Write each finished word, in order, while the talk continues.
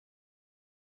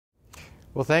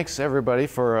Well, thanks everybody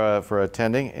for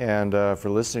attending and for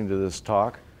listening to this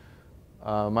talk.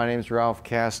 My name is Ralph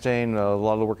Castaigne. A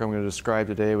lot of the work I'm going to describe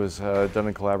today was done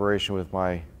in collaboration with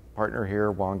my partner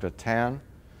here, Wangda Tan.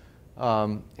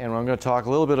 And I'm going to talk a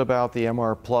little bit about the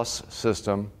MR Plus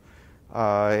system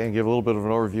and give a little bit of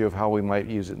an overview of how we might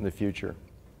use it in the future.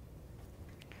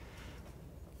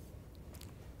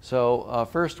 So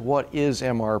first, what is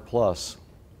MR Plus?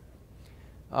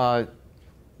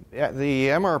 The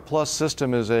MR Plus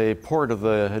system is a port of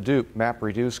the Hadoop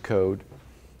MapReduce code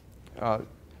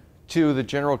to the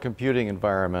general computing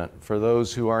environment. For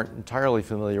those who aren't entirely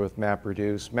familiar with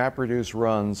MapReduce, MapReduce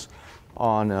runs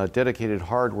on dedicated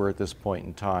hardware at this point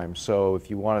in time. So if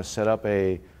you want to set up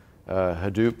a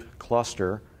Hadoop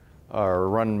cluster or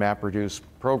run MapReduce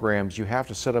programs, you have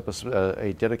to set up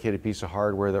a dedicated piece of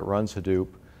hardware that runs Hadoop,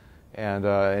 and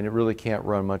it really can't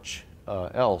run much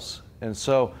else. And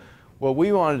so what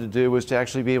we wanted to do was to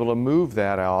actually be able to move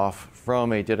that off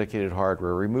from a dedicated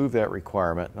hardware, remove that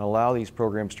requirement, and allow these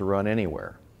programs to run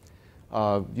anywhere,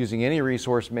 using any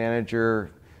resource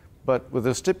manager, but with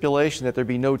a stipulation that there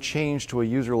be no change to a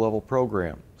user-level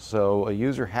program. So a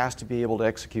user has to be able to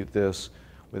execute this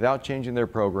without changing their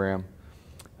program,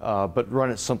 but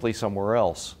run it simply somewhere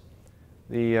else.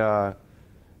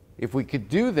 If we could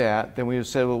do that, then we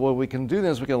said, well, what we can do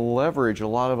then is we can leverage a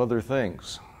lot of other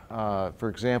things. For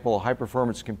example,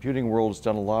 high-performance computing world has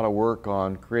done a lot of work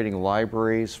on creating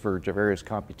libraries for various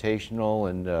computational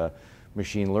and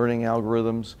machine learning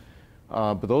algorithms.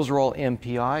 But those are all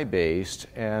MPI-based,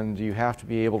 and you have to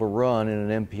be able to run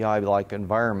in an MPI-like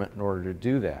environment in order to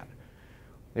do that.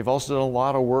 They've also done a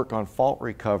lot of work on fault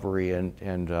recovery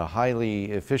and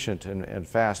highly efficient and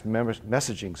fast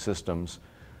messaging systems,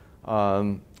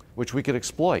 which we could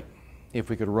exploit if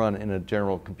we could run in a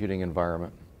general computing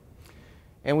environment.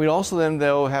 And we'd also then,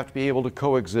 though, have to be able to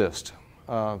coexist.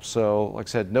 So, like I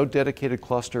said, no dedicated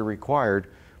cluster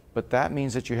required, but that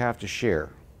means that you have to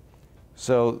share.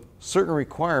 So certain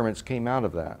requirements came out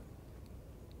of that,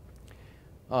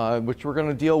 which we're going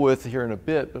to deal with here in a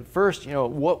bit. But first,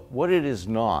 what it is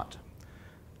not.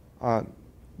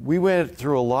 We went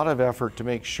through a lot of effort to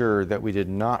make sure that we did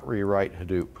not rewrite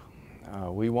Hadoop.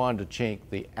 We wanted to change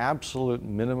the absolute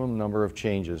minimum number of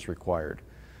changes required.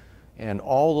 And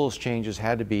all those changes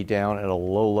had to be down at a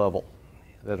low level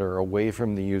that are away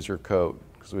from the user code,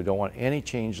 because we don't want any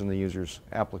change in the user's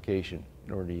application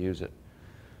in order to use it.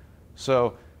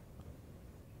 So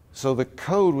the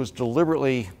code was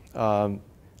deliberately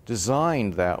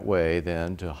designed that way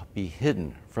then to be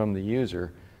hidden from the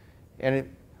user. And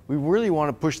we really want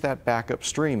to push that back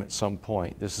upstream at some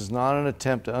point. This is not an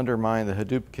attempt to undermine the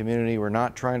Hadoop community. We're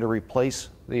not trying to replace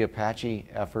the Apache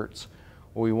efforts.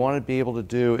 What we want to be able to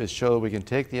do is show that we can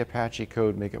take the Apache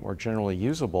code, make it more generally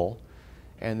usable,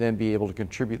 and then be able to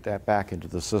contribute that back into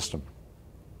the system.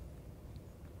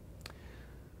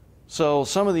 So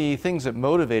some of the things that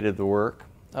motivated the work,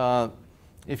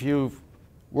 if you've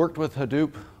worked with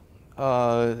Hadoop,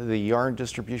 the Yarn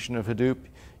distribution of Hadoop,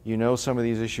 you know some of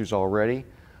these issues already,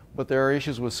 but there are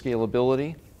issues with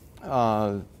scalability.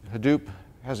 Hadoop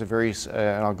has a very,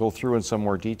 and I'll go through in some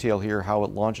more detail here how it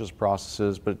launches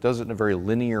processes, but it does it in a very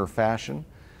linear fashion.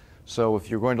 So if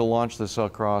you're going to launch this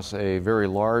across a very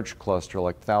large cluster,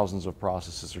 like thousands of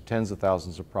processes or tens of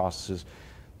thousands of processes,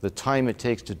 the time it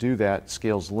takes to do that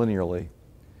scales linearly.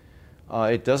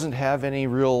 It doesn't have any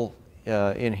real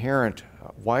inherent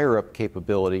wire-up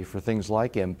capability for things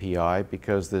like MPI,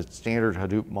 because the standard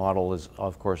Hadoop model is,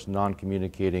 of course,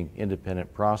 non-communicating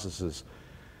independent processes.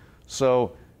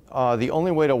 So the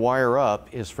only way to wire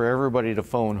up is for everybody to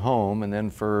phone home, and then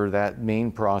for that main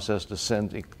process to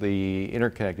send the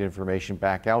interconnect information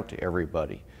back out to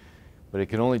everybody. But it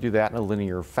can only do that in a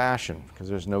linear fashion because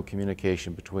there's no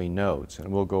communication between nodes,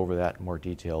 and we'll go over that in more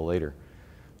detail later.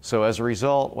 So as a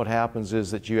result, what happens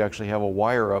is that you actually have a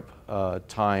wire-up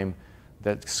time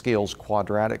that scales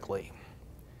quadratically,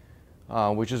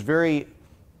 which is very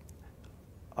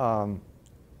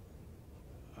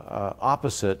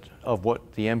opposite of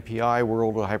what the MPI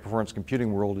world or high-performance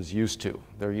computing world is used to.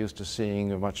 They're used to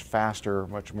seeing a much faster,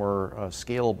 much more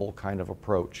scalable kind of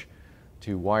approach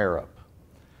to wire-up.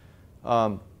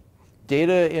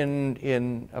 Data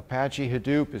in Apache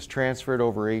Hadoop is transferred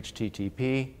over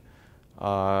HTTP.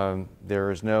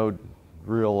 There is no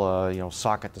real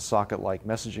socket-to-socket-like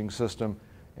messaging system,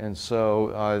 and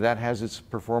so that has its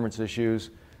performance issues.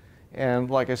 And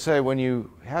like I say, when you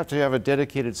have to have a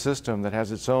dedicated system that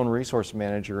has its own resource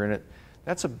manager in it,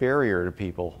 that's a barrier to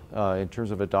people in terms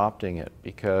of adopting it,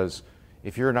 because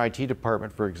if you're an IT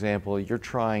department, for example, you're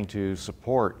trying to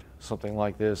support something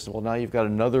like this. Well, now you've got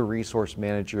another resource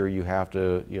manager you have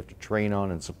to train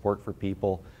on and support for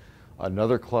people,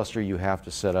 another cluster you have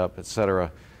to set up,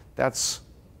 etc. That's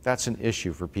an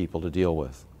issue for people to deal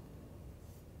with.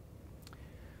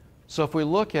 So if we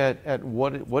look at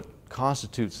what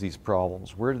constitutes these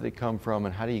problems, where do they come from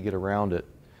and how do you get around it?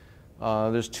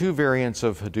 There's two variants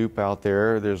of Hadoop out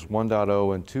there. There's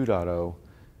 1.0 and 2.0,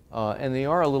 and they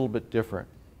are a little bit different.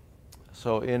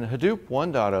 So in Hadoop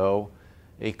 1.0,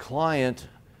 a client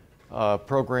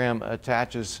program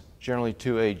attaches generally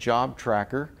to a job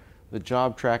tracker. The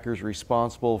job tracker is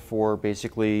responsible for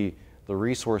basically the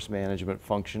resource management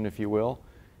function, if you will,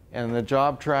 and the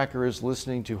job tracker is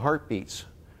listening to heartbeats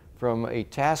from a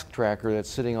task tracker that's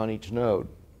sitting on each node.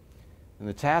 And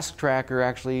the task tracker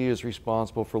actually is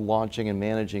responsible for launching and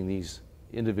managing these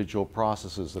individual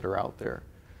processes that are out there.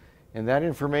 And that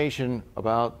information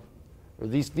about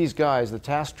these guys, the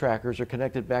task trackers, are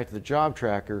connected back to the job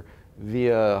tracker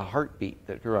via heartbeat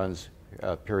that runs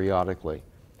periodically.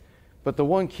 But the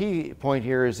one key point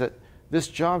here is that this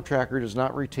job tracker does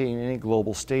not retain any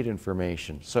global state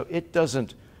information. So it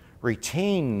doesn't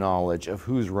retain knowledge of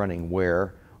who's running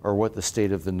where or what the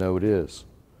state of the node is.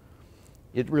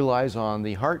 It relies on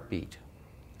the heartbeat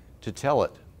to tell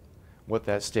it what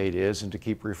that state is and to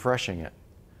keep refreshing it.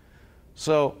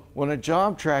 So when a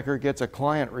job tracker gets a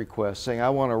client request saying, I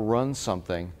want to run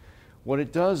something, what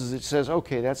it does is it says,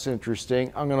 okay, that's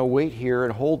interesting. I'm going to wait here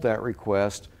and hold that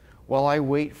request while I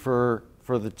wait for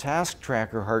the task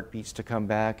tracker heartbeats to come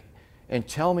back and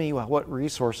tell me what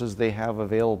resources they have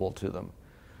available to them.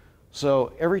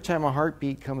 So every time a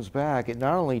heartbeat comes back, it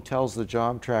not only tells the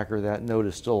job tracker that node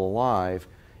is still alive,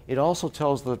 it also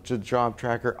tells the job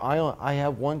tracker, I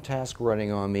have one task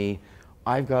running on me.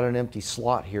 I've got an empty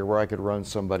slot here where I could run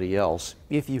somebody else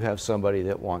if you have somebody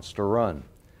that wants to run.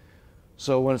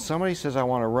 So when somebody says, I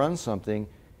want to run something,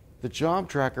 the job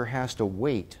tracker has to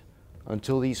wait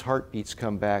until these heartbeats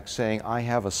come back saying, I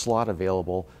have a slot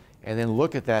available, and then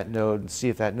look at that node and see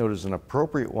if that node is an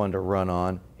appropriate one to run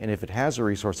on, and if it has a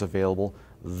resource available,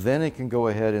 then it can go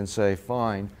ahead and say,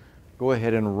 fine, go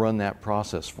ahead and run that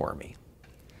process for me.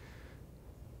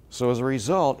 So as a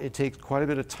result, it takes quite a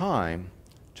bit of time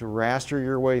to raster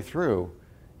your way through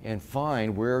and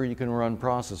find where you can run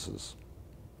processes.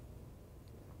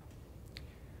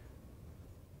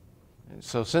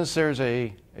 So since there's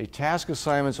a task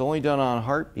assignment that's only done on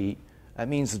heartbeat, that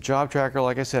means the job tracker,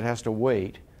 like I said, has to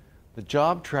wait. The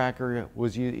job tracker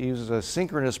uses a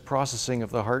synchronous processing of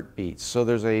the heartbeats. So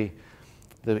there's the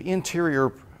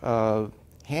interior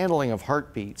handling of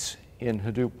heartbeats in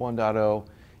Hadoop 1.0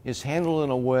 is handled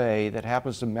in a way that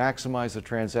happens to maximize the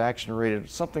transaction rate at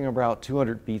something about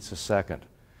 200 beats a second.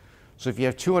 So if you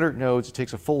have 200 nodes, it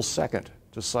takes a full second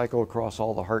to cycle across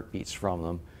all the heartbeats from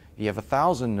them. If you have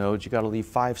 1,000 nodes, you've got to leave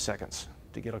 5 seconds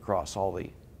to get across all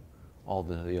the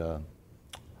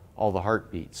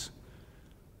heartbeats.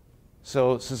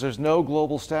 So since there's no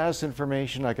global status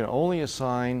information, I can only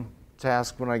assign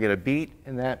tasks when I get a beat,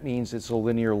 and that means it's a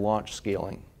linear launch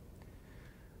scaling.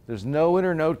 There's no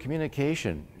inter-node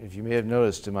communication. If you may have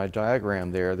noticed in my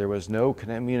diagram there was no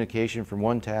communication from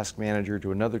one task manager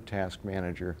to another task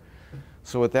manager.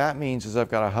 So what that means is I've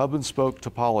got a hub and spoke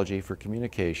topology for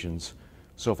communications.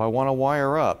 So if I want to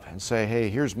wire up and say, hey,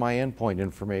 here's my endpoint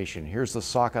information, here's the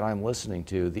socket I'm listening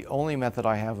to, the only method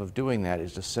I have of doing that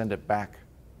is to send it back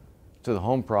to the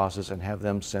home process and have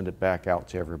them send it back out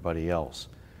to everybody else.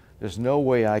 There's no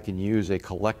way I can use a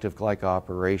collective-like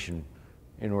operation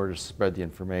in order to spread the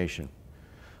information.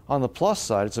 On the plus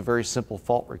side, it's a very simple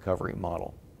fault recovery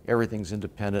model. Everything's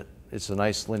independent. It's a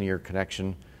nice linear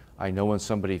connection. I know when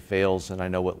somebody fails and I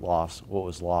know what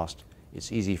was lost.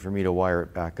 It's easy for me to wire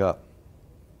it back up.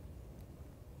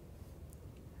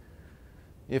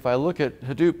 If I look at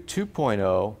Hadoop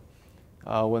 2.0,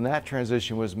 when that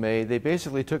transition was made, they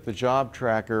basically took the job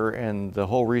tracker and the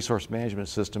whole resource management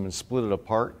system and split it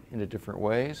apart into different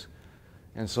ways.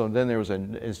 And so then there was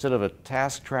instead of a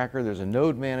task tracker, there's a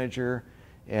node manager,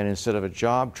 and instead of a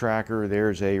job tracker,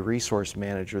 there's a resource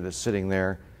manager that's sitting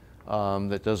there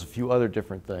that does a few other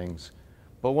different things.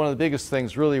 But one of the biggest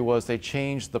things really was they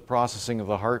changed the processing of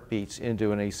the heartbeats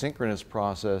into an asynchronous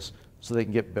process so they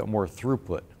can get a bit more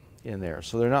throughput in there.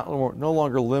 So they're no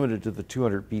longer limited to the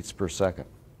 200 beats per second,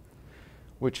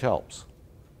 which helps.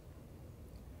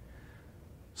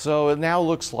 So it now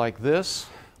looks like this.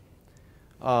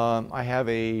 I have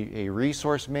a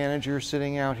resource manager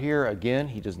sitting out here. Again,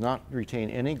 he does not retain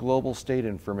any global state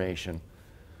information.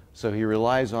 So he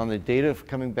relies on the data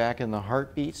coming back in the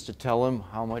heartbeats to tell him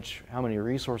how many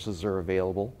resources are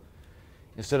available.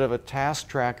 Instead of a task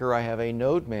tracker, I have a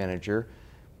node manager,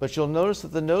 But you'll notice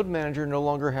that the node manager no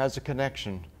longer has a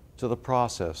connection to the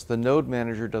process. The node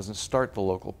manager doesn't start the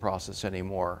local process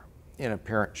anymore in a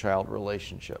parent-child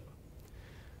relationship.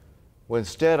 Well,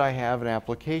 instead, I have an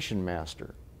application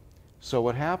master. So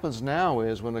what happens now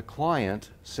is when a client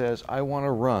says, I want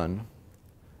to run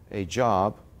a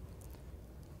job,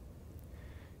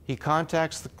 he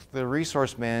contacts the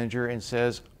resource manager and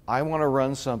says, I want to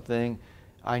run something.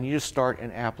 I need to start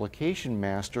an application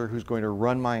master who's going to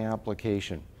run my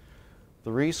application.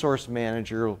 The resource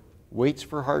manager waits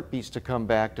for heartbeats to come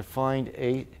back to find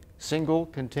a single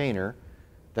container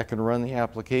that can run the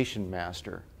application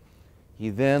master.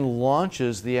 He then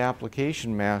launches the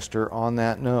application master on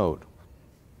that node.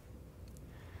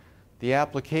 The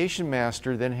application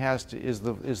master then is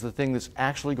the thing that's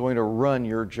actually going to run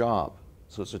your job.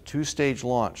 So it's a two-stage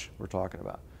launch we're talking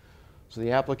about. So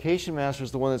the application master is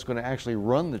the one that's going to actually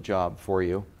run the job for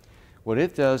you. What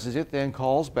it does is it then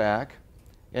calls back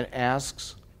and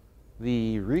asks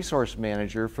the resource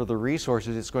manager for the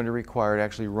resources it's going to require to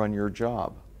actually run your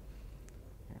job,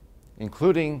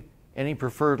 including any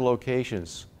preferred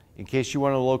locations. In case you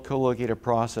want to co-locate a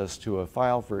process to a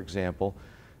file, for example,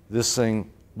 this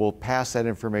thing will pass that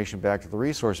information back to the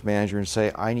resource manager and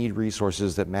say, I need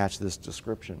resources that match this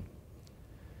description.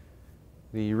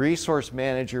 The resource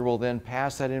manager will then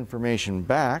pass that information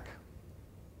back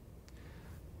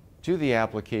to the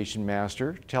application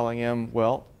master, telling him,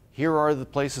 well, here are the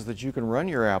places that you can run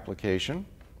your application.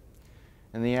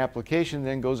 And the application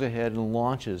then goes ahead and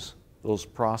launches those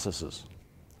processes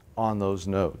on those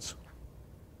nodes.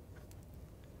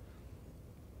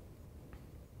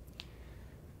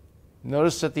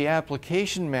 Notice that the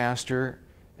application master,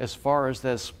 as far as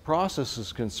this process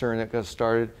is concerned that got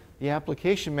started, the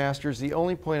application master is the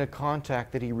only point of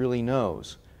contact that he really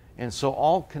knows. And so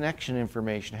all connection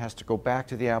information has to go back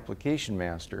to the application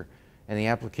master, and the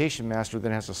application master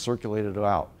then has to circulate it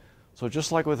out. So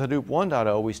just like with Hadoop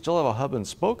 1.0, we still have a hub and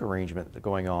spoke arrangement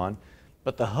going on,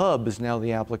 but the hub is now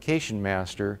the application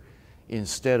master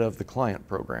instead of the client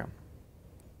program.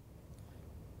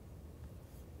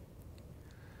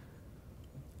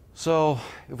 So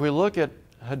if we look at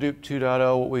Hadoop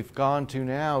 2.0, what we've gone to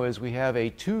now is we have a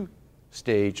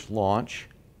two-stage launch.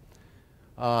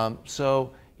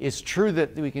 So it's true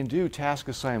that we can do task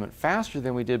assignment faster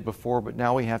than we did before, but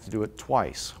now we have to do it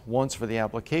twice. Once for the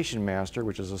application master,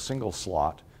 which is a single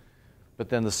slot, but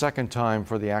then the second time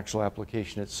for the actual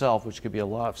application itself, which could be a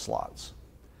lot of slots.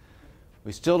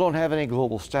 We still don't have any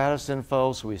global status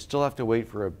info, so we still have to wait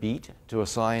for a beat to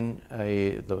assign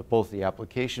both the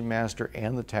application master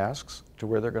and the tasks to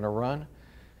where they're going to run.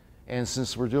 And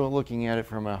since we're looking at it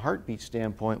from a heartbeat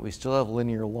standpoint, we still have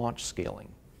linear launch scaling.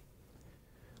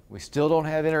 We still don't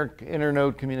have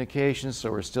inter-node communications, so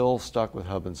we're still stuck with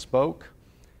hub and spoke.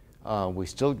 We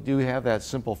still do have that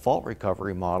simple fault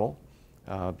recovery model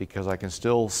because I can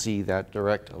still see that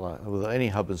direct, with any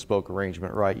hub and spoke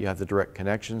arrangement, right, you have the direct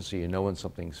connection so you know when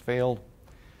something's failed.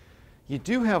 You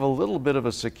do have a little bit of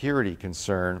a security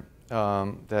concern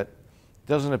that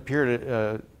doesn't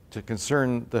appear to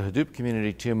concern the Hadoop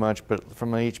community too much, but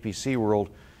from the HPC world,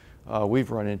 we've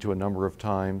run into a number of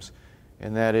times,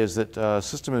 and that is that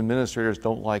system administrators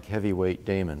don't like heavyweight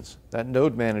daemons. That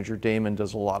node manager daemon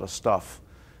does a lot of stuff,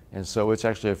 and so it's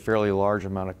actually a fairly large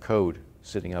amount of code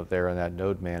sitting up there in that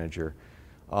node manager.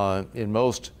 In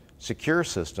most secure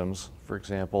systems, for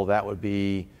example, that would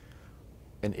be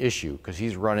an issue because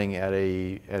he's running at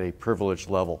a privileged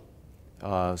level.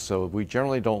 So we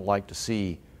generally don't like to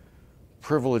see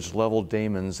privileged level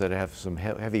daemons that have some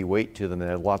heavy weight to them, that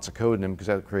have lots of code in them, because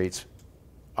that creates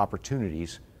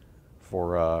opportunities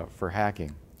for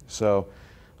hacking. So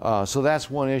that's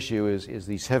one issue, is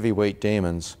these heavyweight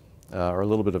daemons are a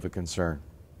little bit of a concern.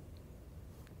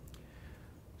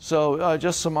 So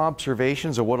just some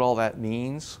observations of what all that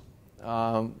means.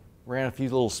 Ran a few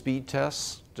little speed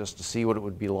tests just to see what it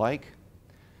would be like.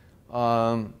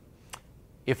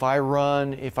 If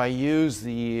I use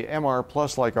the MR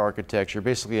Plus-like architecture,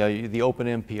 basically the Open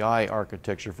MPI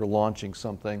architecture for launching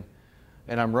something,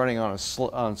 and I'm running on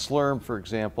Slurm, for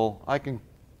example, I can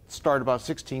start about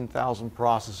 16,000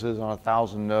 processes on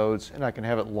 1,000 nodes, and I can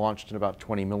have it launched in about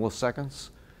 20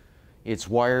 milliseconds. It's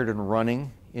wired and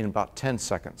running in about 10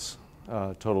 seconds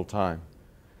total time.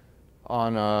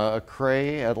 On a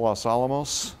Cray at Los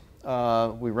Alamos,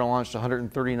 we launched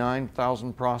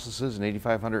 139,000 processes and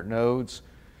 8,500 nodes.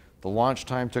 The launch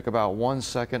time took about 1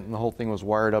 second, and the whole thing was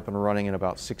wired up and running in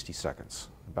about 60 seconds,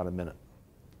 about a minute.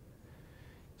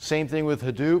 Same thing with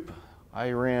Hadoop.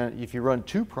 If you run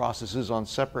 2 processes on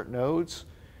separate nodes,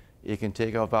 it can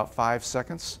take about 5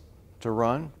 seconds to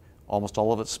run. Almost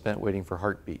all of it's spent waiting for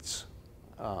heartbeats.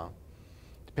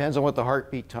 Depends on what the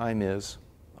heartbeat time is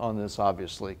on this,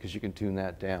 obviously, because you can tune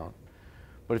that down.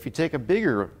 But if you take a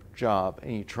bigger job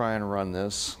and you try and run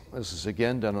this, this is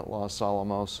again done at Los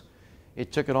Alamos,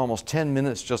 it took it almost 10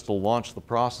 minutes just to launch the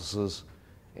processes,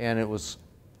 and it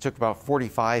took about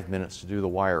 45 minutes to do the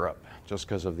wire up, just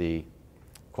because of the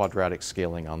quadratic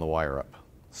scaling on the wire up.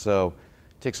 So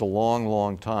it takes a long,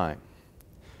 long time.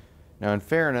 Now, in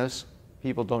fairness,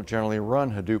 people don't generally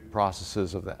run Hadoop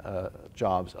processes of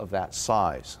jobs of that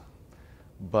size.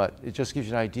 But it just gives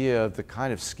you an idea of the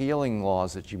kind of scaling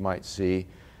laws that you might see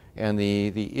and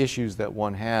the issues that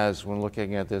one has when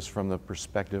looking at this from the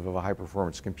perspective of a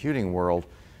high-performance computing world.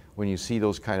 When you see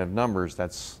those kind of numbers,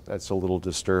 that's a little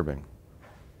disturbing.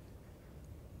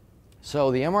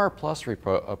 So the MR Plus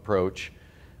approach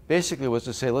basically was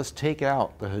to say, let's take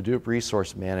out the Hadoop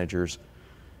resource managers,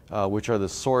 which are the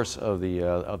source of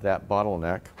that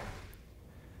bottleneck,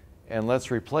 and let's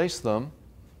replace them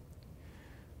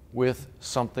with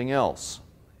something else.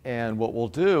 And what we'll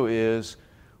do is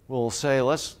we'll say,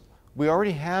 we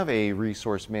already have a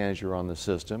resource manager on the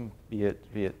system, be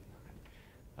it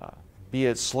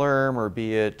Slurm or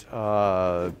be it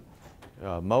Moab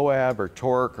or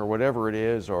Torque or whatever it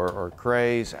is, or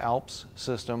Craze, Alps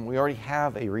system. We already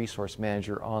have a resource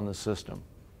manager on the system.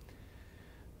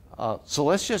 So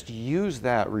let's just use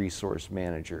that resource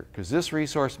manager, because this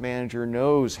resource manager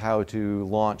knows how to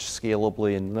launch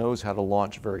scalably and knows how to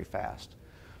launch very fast.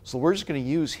 So we're just going to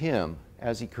use him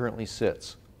as he currently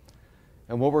sits.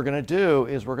 And what we're going to do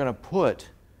is we're going to put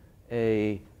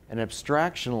an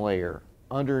abstraction layer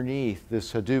underneath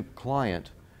this Hadoop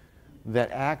client that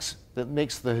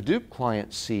makes the Hadoop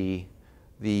client see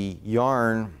the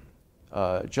Yarn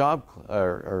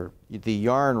the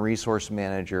Yarn resource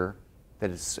manager that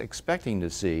it's expecting to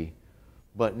see,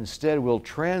 but instead we'll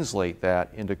translate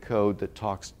that into code that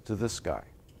talks to this guy.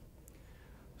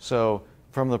 So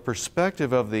from the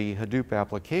perspective of the Hadoop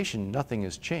application, nothing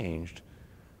has changed.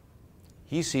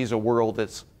 He sees a world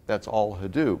that's all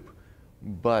Hadoop,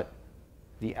 but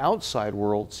the outside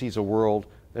world sees a world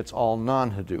that's all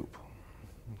non-Hadoop.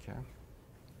 Okay.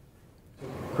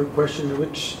 Quick question,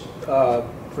 which,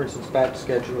 for instance, batch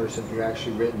schedulers have you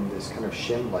actually written this kind of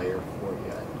shim layer for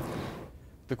yet?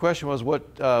 The question was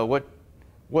what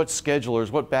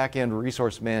schedulers, what back-end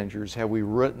resource managers have we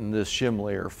written this shim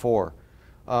layer for?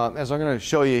 As I'm going to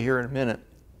show you here in a minute,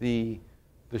 the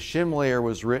shim layer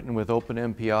was written with Open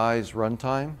MPI's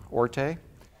runtime, Orte,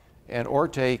 and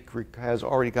Orte has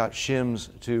already got shims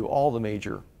to all the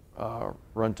major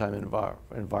runtime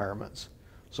environments.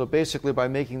 So basically, by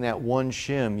making that one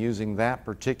shim using that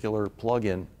particular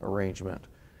plugin arrangement,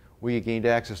 we gained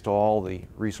access to all the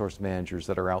resource managers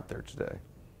that are out there today.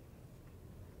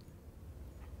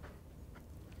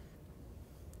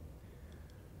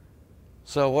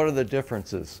 So what are the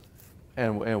differences?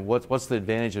 And what's the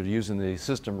advantage of using the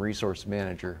system resource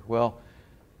manager? Well,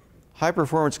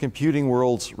 high-performance computing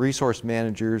world's resource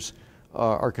managers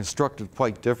are constructed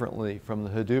quite differently from the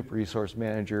Hadoop resource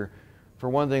manager. For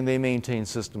one thing, they maintain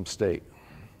system state.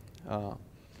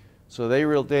 So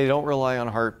they don't rely on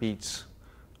heartbeats.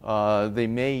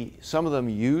 Some of them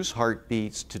use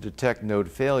heartbeats to detect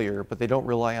node failure, but they don't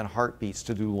rely on heartbeats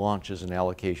to do launches and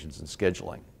allocations and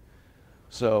scheduling.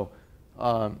 So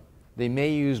they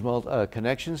may use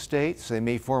connection states. They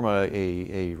may form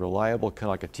a reliable, kind of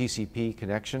like a TCP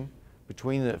connection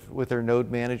with their node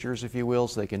managers, if you will,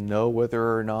 so they can know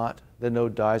whether or not the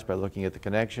node dies by looking at the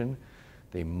connection.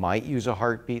 They might use a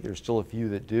heartbeat. There's still a few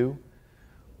that do.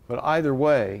 But either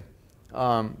way,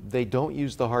 they don't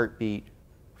use the heartbeat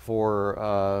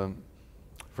for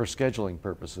scheduling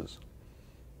purposes.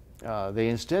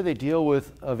 Instead, they deal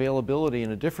with availability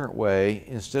in a different way.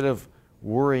 Instead of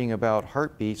worrying about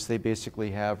heartbeats, they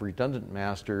basically have redundant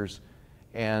masters,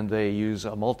 and they use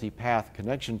a multi-path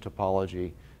connection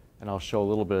topology, and I'll show a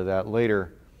little bit of that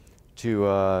later,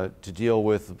 to deal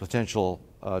with the potential,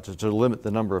 to limit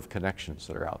the number of connections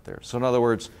that are out there. So in other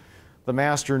words, the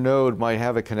master node might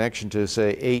have a connection to,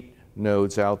 say, 8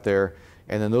 nodes out there,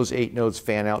 and then those 8 nodes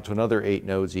fan out to another 8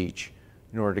 nodes each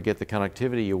in order to get the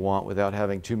connectivity you want without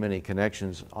having too many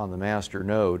connections on the master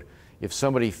node. If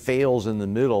somebody fails in the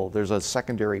middle, there's a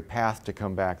secondary path to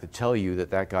come back to tell you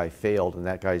that that guy failed and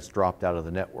that guy's dropped out of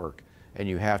the network, and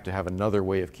you have to have another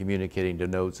way of communicating to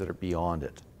nodes that are beyond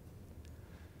it.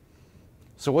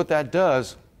 So what that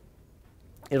does,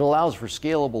 it allows for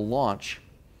scalable launch.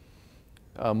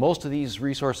 Most of these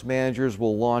resource managers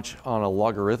will launch on a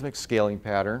logarithmic scaling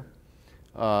pattern.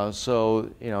 So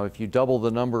if you double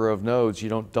the number of nodes, you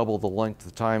don't double the length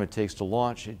of time it takes to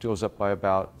launch. It goes up by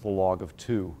about the log of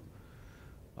 2.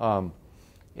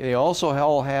 They also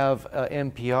all have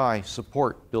MPI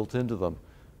support built into them.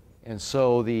 And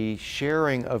so the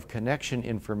sharing of connection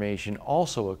information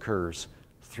also occurs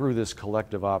through this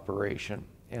collective operation.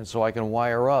 And so I can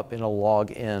wire up in a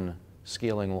log-n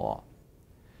scaling law.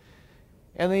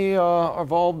 And they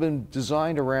have all been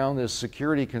designed around the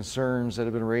security concerns that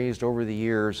have been raised over the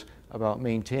years about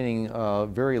maintaining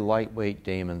very lightweight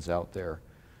daemons out there.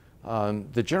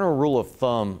 The general rule of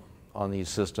thumb on these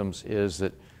systems is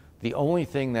that the only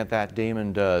thing that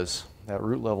daemon does, that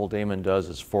root level daemon does,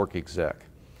 is fork exec.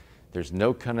 There's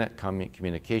no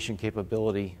communication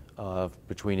capability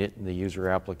between it and the user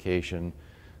application.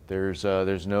 There's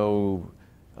no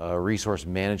resource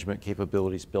management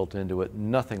capabilities built into it.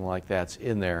 Nothing like that's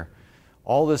in there.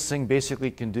 All this thing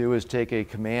basically can do is take a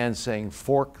command saying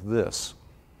fork this,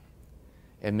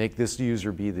 and make this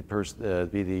user be the person,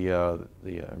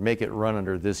 make it run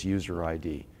under this user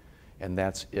ID, and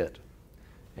that's it.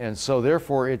 And so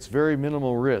therefore, it's very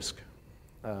minimal risk.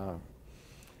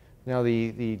 Now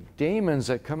the daemons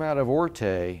that come out of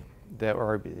Orte that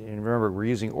are, and remember we're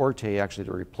using Orte actually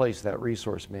to replace that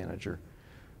resource manager,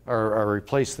 or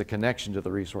replace the connection to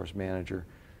the resource manager.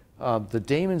 The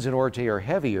daemons in Orte are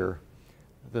heavier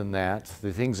than that.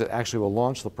 The things that actually will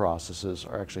launch the processes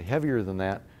are actually heavier than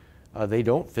that. They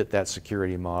don't fit that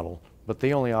security model, but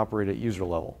they only operate at user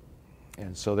level.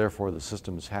 And so therefore the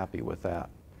system is happy with that.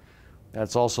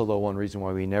 That's also the one reason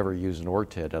why we never use an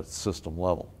Orte at the system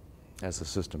level as a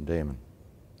system daemon.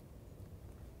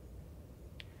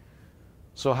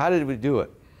 So how did we do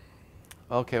it?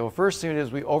 Okay, well, first thing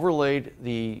is we overlaid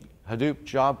the Hadoop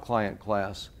job client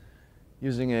class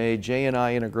using a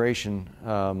JNI integration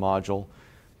module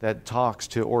that talks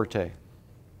to Orte,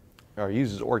 or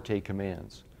uses Orte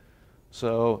commands.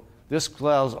 So this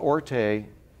allows Orte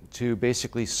to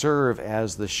basically serve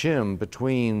as the shim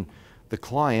between the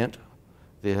client,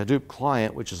 the Hadoop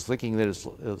client, which is thinking that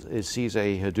it sees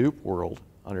a Hadoop world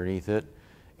underneath it,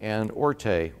 and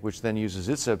Orte, which then uses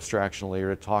its abstraction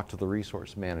layer to talk to the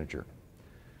resource manager.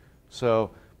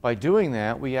 So by doing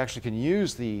that, we actually can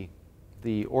use the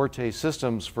Orte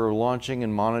systems for launching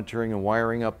and monitoring and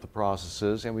wiring up the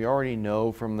processes, and we already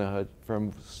know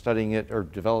from studying it or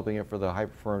developing it for the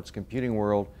high-performance computing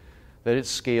world that it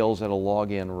scales at a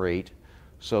log-n rate,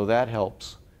 so that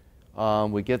helps.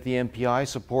 We get the MPI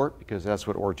support because that's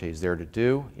what Orte is there to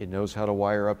do. It knows how to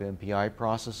wire up MPI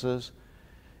processes.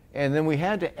 And then we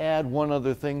had to add one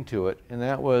other thing to it, and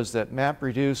that was that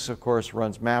MapReduce, of course,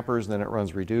 runs mappers, and then it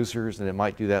runs reducers, and it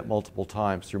might do that multiple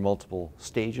times through multiple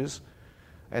stages.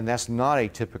 And that's not a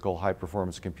typical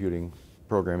high-performance computing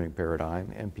programming paradigm.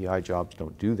 MPI jobs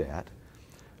don't do that.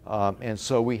 And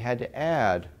so we had to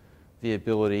add the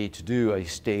ability to do a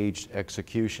staged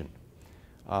execution.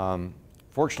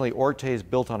 Fortunately, Orte is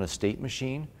built on a state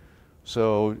machine,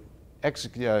 so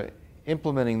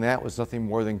implementing that was nothing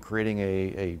more than creating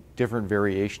a different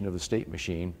variation of the state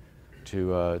machine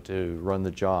to run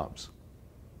the jobs.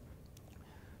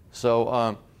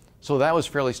 So, so that was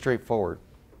fairly straightforward.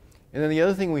 And then the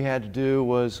other thing we had to do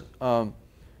was,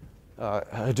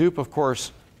 Hadoop, of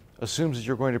course, assumes that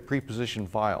you're going to pre-position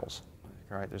files.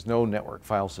 Right? There's no network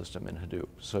file system in Hadoop,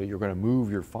 so you're going to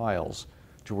move your files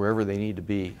to wherever they need to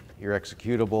be. Your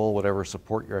executable, whatever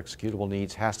support your executable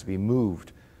needs, has to be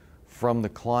moved from the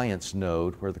client's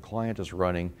node, where the client is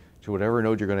running, to whatever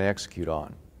node you're going to execute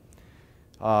on.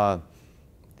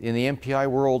 In the MPI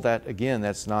world, that again,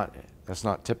 that's not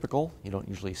typical. You don't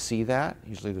usually see that.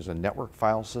 Usually there's a network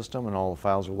file system and all the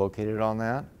files are located on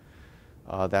that.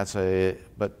 But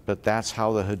that's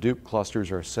how the Hadoop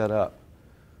clusters are set up.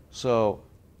 So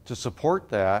to support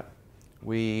that,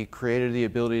 we created the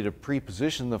ability to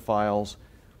pre-position the files.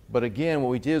 But again, what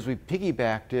we did is we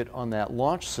piggybacked it on that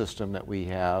launch system that we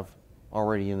have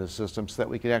already in the system so that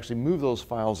we could actually move those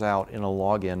files out in a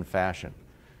log-n fashion.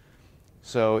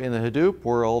 So in the Hadoop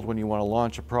world, when you want to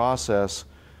launch a process,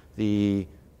 the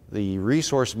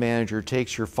resource manager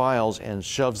takes your files and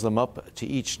shoves them up to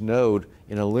each node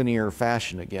in a linear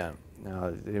fashion again.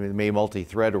 It may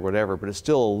multi-thread or whatever, but it's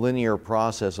still a linear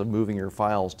process of moving your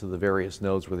files to the various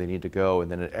nodes where they need to go,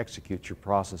 and then it executes your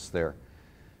process there.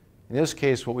 In this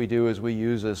case, what we do is we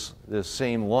use this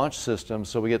same launch system,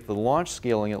 so we get the launch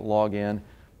scaling at log-n.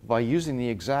 By using the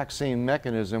exact same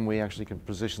mechanism, we actually can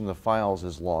position the files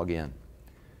as log-n.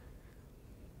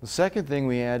 The second thing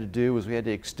we had to do was we had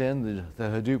to extend the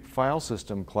Hadoop file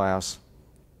system class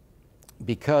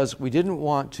because we didn't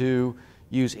want to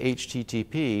use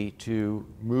HTTP to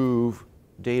move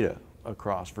data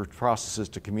across for processes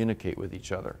to communicate with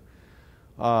each other.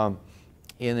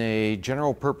 In a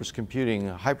general purpose computing,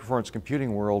 high performance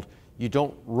computing world, you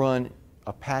don't run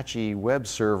Apache web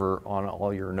server on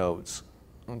all your nodes.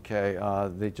 Okay,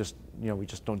 we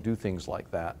just don't do things like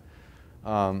that.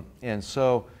 And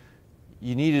so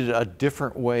you needed a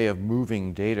different way of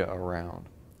moving data around.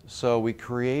 So we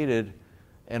created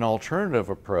an alternative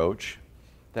approach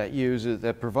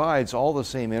that provides all the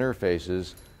same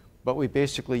interfaces, but we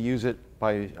basically use it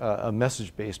by a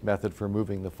message-based method for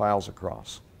moving the files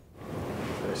across.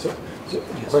 So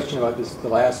yes. Question about this, the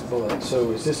last bullet.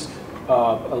 So is this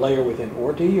a layer within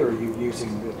ORTI, or are you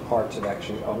using the parts that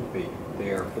actually OMPI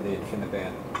there for the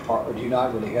InfiniBand? Or do you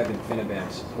not really have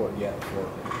InfiniBand support yet for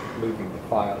moving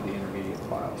the intermediate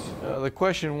files? The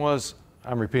question was,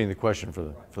 I'm repeating the question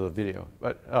for the video,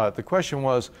 but the question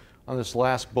was on this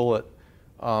last bullet,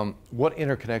 what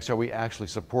interconnects are we actually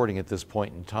supporting at this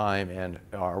point in time, and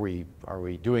are we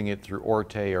doing it through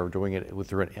ORTE or doing it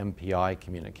through an MPI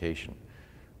communication?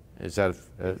 Is that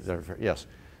yes?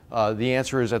 The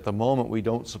answer is at the moment we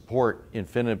don't support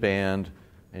InfiniBand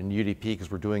and UDP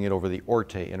because we're doing it over the ORTE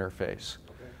interface.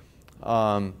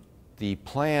 Okay. The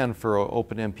plan for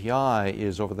Open MPI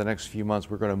is over the next few months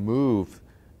we're going to move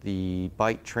the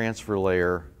byte transfer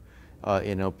layer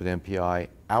in Open MPI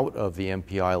out of the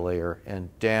MPI layer and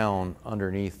down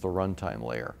underneath the runtime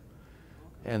layer.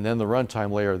 And then the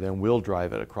runtime layer then will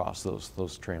drive it across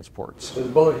those transports. So the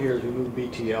bullet here is we move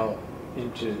BTL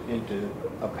into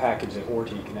a package that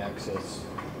ORTI can access.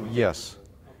 Yes,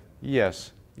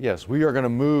 yes, yes. We are going to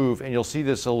move, and you'll see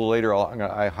this a little later.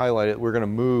 I highlight it. We're going to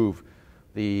move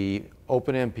the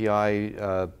Open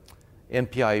MPI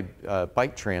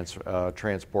byte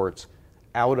transports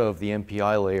out of the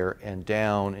MPI layer and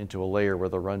down into a layer where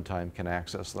the runtime can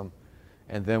access them.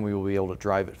 And then we will be able to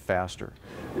drive it faster.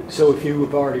 So if you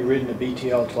have already written a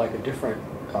BTL to like a different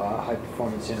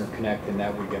high-performance interconnect, then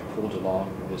that would get pulled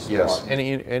along with this Yes, part.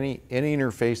 any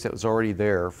interface that was already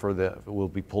there will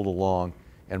be pulled along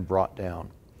and brought down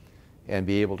and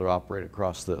be able to operate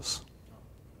across this.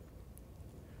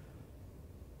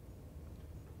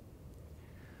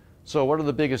 So what are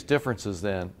the biggest differences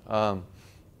then?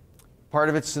 Part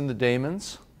of it's in the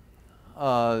daemons.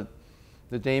 The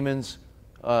daemons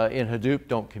in Hadoop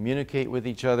don't communicate with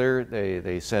each other.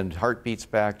 They send heartbeats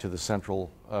back to the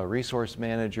central resource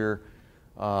manager.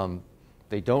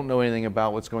 They don't know anything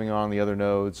about what's going on in the other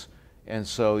nodes, and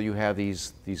so you have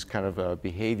these kind of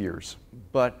behaviors.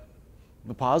 But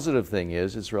the positive thing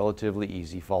is it's relatively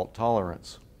easy fault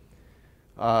tolerance.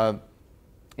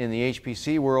 In the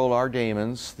HPC world, our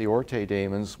daemons, the ORTE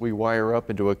daemons, we wire up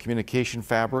into a communication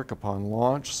fabric upon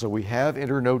launch, so we have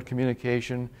internode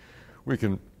communication. We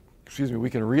can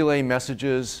relay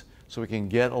messages, so we can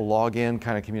get a login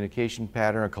kind of communication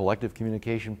pattern, a collective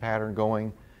communication pattern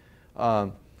going.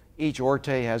 Each ORTE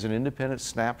has an independent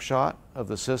snapshot of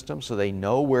the system, so they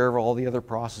know where all the other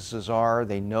processes are.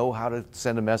 They know how to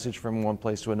send a message from one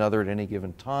place to another at any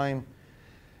given time.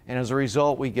 And as a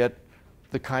result, we get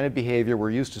the kind of behavior we're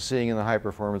used to seeing in the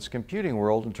high-performance computing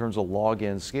world in terms of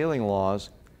log-in scaling laws,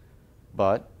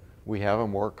 but we have a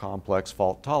more complex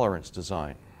fault tolerance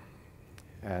design.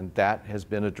 And that has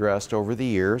been addressed over the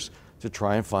years to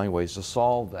try and find ways to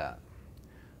solve that.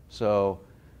 So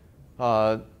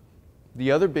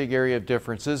the other big area of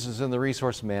differences is in the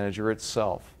resource manager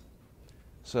itself.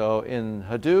 So in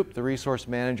Hadoop, the resource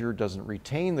manager doesn't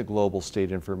retain the global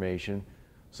state information,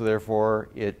 so therefore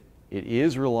it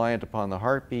is reliant upon the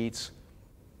heartbeats,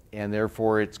 and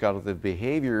therefore it's got the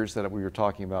behaviors that we were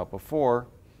talking about before,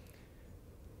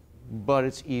 but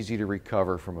it's easy to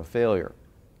recover from a failure.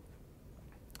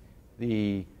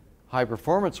 The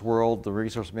high-performance world, the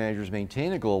resource managers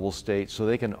maintain a global state so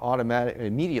they can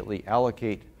immediately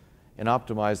allocate and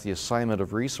optimize the assignment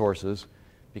of resources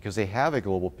because they have a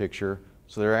global picture,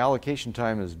 so their allocation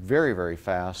time is very, very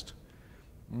fast,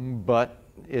 but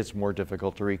it's more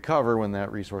difficult to recover when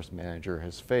that resource manager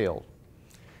has failed.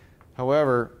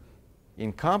 However,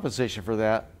 in compensation for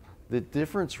that, the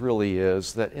difference really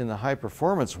is that in the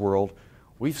high-performance world,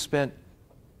 we've spent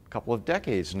a couple of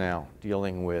decades now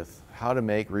dealing with how to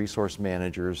make resource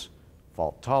managers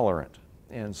fault tolerant.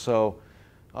 And so,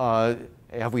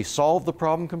 have we solved the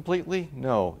problem completely?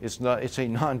 No, it's not. It's a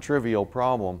non-trivial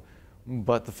problem,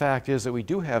 but the fact is that we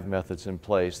do have methods in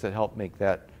place that help make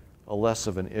that a less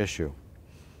of an issue.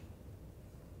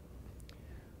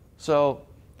 So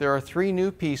there are three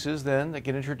new pieces then that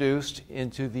get introduced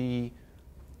into the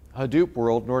Hadoop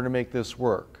world in order to make this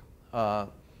work. There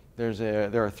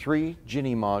are three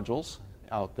Ginny modules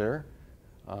out there.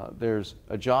 There's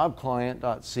a job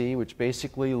client.c, which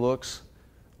basically looks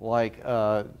like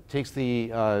lets the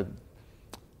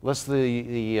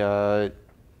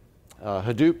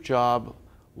Hadoop job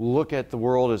look at the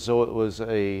world as though it was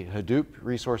a Hadoop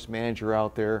resource manager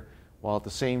out there, while at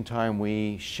the same time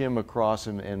we shim across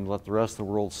and let the rest of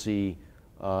the world see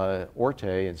ORTE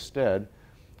instead.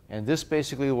 And this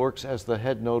basically works as the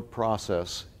head node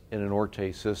process in an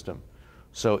Orte system.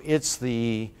 So it's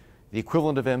the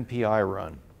equivalent of MPI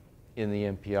run in the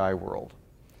MPI world.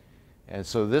 And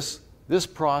so this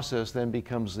process then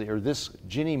becomes, this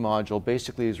Ginny module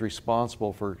basically is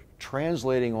responsible for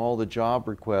translating all the job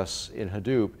requests in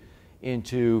Hadoop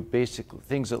into basic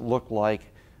things that look like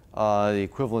the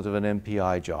equivalent of an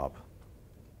MPI job,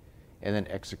 and then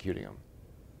executing them.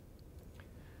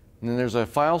 And then there's a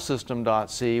file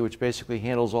system.c, which basically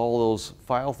handles all those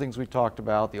file things we talked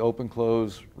about, the open,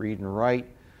 close, read, and write,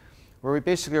 where we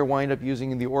basically are wind up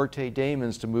using the Orte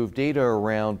daemons to move data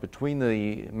around between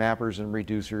the mappers and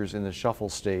reducers in the shuffle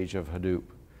stage of Hadoop.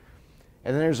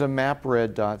 And then there's a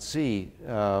mapred.c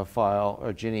file,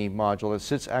 a Ginny module that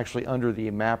sits actually under the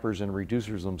mappers and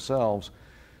reducers themselves.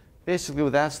 Basically,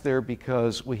 that's there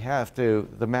because we have to,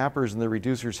 the mappers and the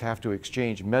reducers have to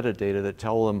exchange metadata that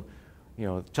tell them,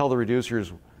 tell the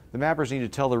reducers, the mappers need to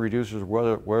tell the reducers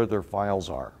where their files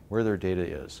are, where their data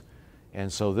is.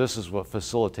 And so this is what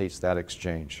facilitates that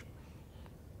exchange.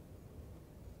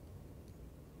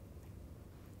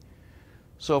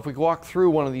 So if we walk through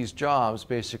one of these jobs,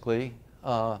 basically,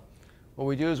 what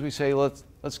we do is we say, let's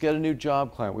get a new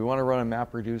job client. We want to run a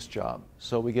MapReduce job.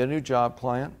 So we get a new job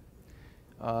client.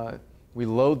 We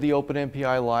load the Open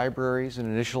MPI libraries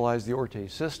and initialize the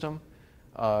Orte system.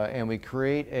 And we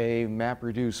create a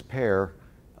MapReduce pair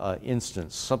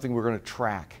instance, something we're going to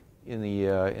track in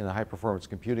the high-performance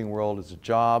computing world as a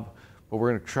job, but we're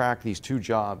going to track these two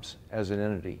jobs as an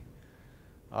entity.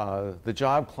 The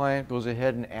job client goes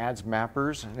ahead and adds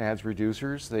mappers and adds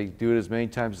reducers. They do it as many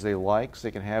times as they like, so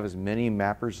they can have as many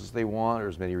mappers as they want or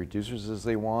as many reducers as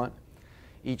they want.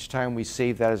 Each time we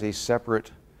save that as a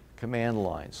separate command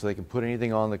line, so they can put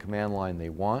anything on the command line they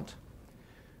want.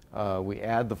 We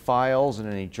add the files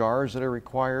and any jars that are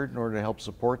required in order to help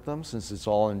support them, since it's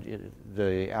all in,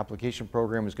 the application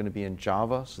program is going to be in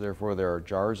Java, so therefore there are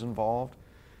jars involved.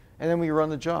 And then we run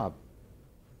the job.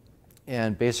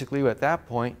 And basically at that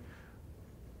point,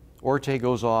 Orte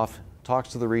goes off, talks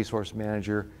to the resource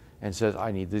manager, and says,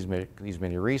 I need these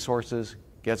many resources,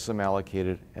 gets them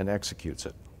allocated, and executes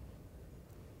it.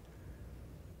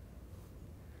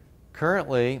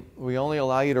 Currently, we only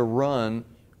allow you to run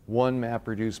one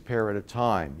MapReduce pair at a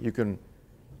time. You can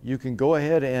go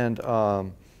ahead and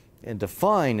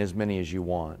define as many as you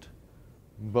want,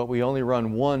 but we only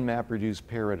run one MapReduce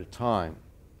pair at a time.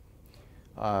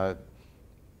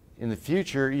 In the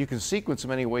future, you can sequence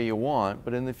them any way you want,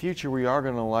 but in the future we are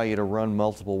going to allow you to run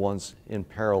multiple ones in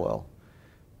parallel.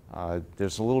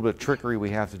 There's a little bit of trickery we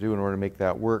have to do in order to make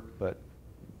that work, but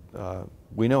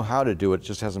we know how to do it, it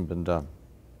just hasn't been done.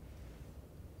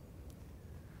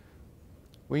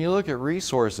 When you look at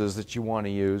resources that you want to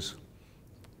use,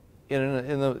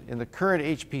 in the current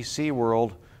HPC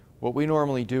world, what we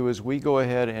normally do is we go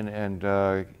ahead and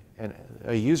a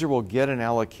user will get an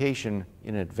allocation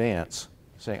in advance,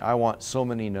 saying, I want so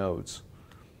many nodes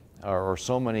or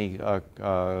so many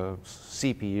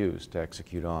CPUs to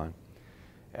execute on.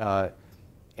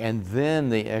 And then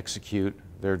they execute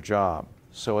their job.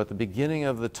 So at the beginning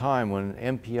of the time when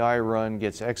MPI run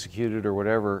gets executed or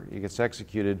whatever it gets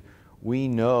executed, we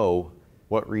know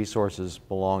what resources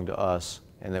belong to us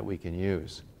and that we can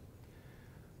use.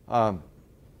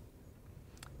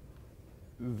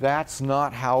 That's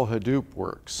not how Hadoop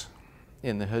works.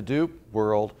 In the Hadoop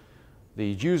world, the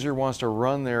user wants to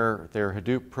run their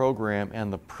Hadoop program,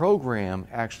 and the program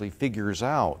actually figures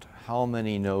out how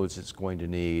many nodes it's going to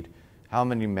need, how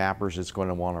many mappers it's going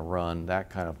to want to run, that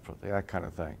kind of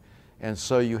thing. And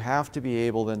so you have to be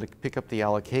able then to pick up the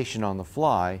allocation on the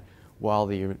fly while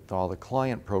the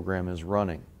client program is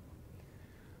running.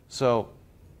 So,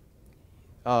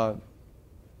 what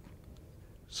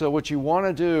you want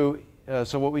to do,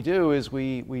 so what we do is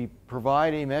we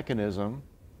provide a mechanism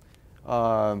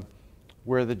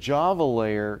where the Java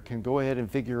layer can go ahead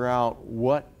and figure out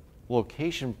what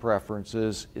location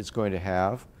preferences it's going to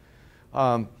have.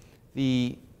 Again,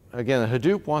 the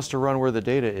Hadoop wants to run where the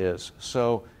data is.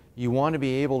 So you want to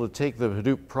be able to take the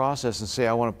Hadoop process and say,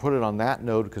 I want to put it on that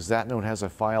node because that node has a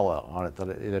file on it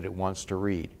that it wants to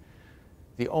read.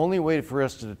 The only way for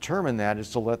us to determine that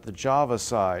is to let the Java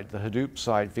side, the Hadoop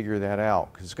side, figure that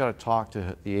out, because it's got to talk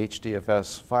to the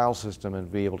HDFS file system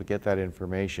and be able to get that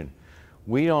information.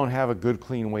 We don't have a good,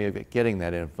 clean way of getting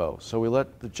that info, so we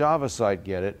let the Java side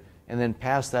get it and then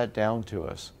pass that down to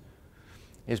us.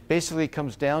 It basically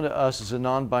comes down to us as a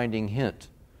non-binding hint.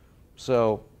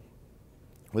 So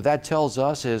what that tells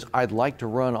us is, I'd like to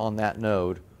run on that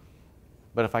node,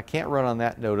 but if I can't run on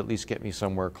that node, at least get me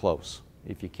somewhere close,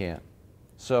 if you can.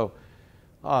 So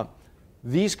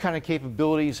these kind of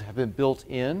capabilities have been built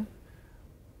in.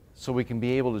 so we can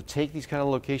be able to take these kind of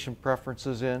location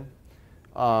preferences in.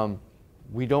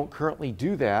 We don't currently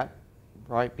do that,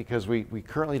 right, because we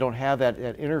currently don't have that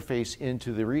interface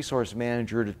into the resource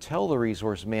manager to tell the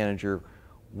resource manager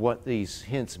what these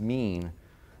hints mean.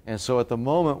 And so at the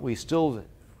moment, we still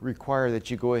require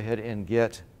that you go ahead and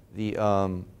get the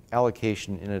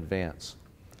allocation in advance.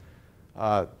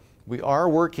 We are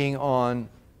working on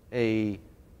an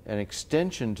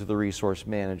extension to the resource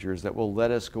managers that will let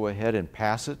us go ahead and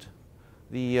pass it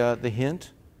the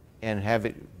hint and have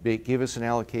it give us an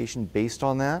allocation based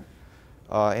on that.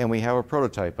 And we have a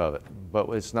prototype of it, but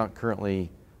it's not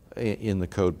currently in the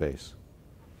code base.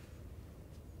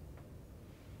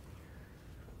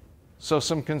 So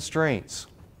some constraints.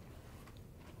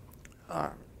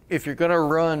 If you're going to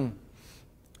run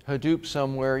Hadoop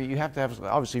somewhere, you have to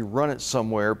obviously run it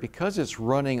somewhere because it's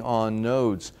running on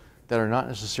nodes that are not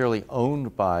necessarily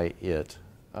owned by it.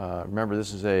 Remember,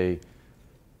 this is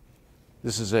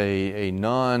a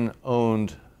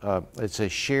non-owned, it's a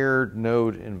shared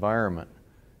node environment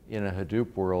in a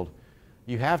Hadoop world.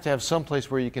 You have to have some place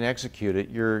where you can execute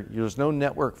it. There's no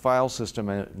network file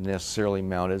system necessarily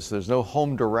mounted, so there's no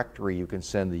home directory you can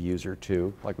send the user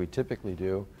to, like we typically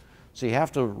do. So you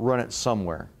have to run it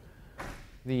somewhere.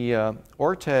 The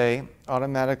Orte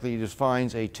automatically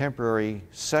defines a temporary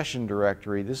session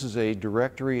directory. This is a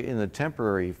directory in the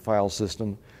temporary file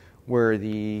system where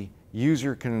the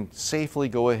user can safely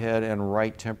go ahead and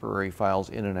write temporary files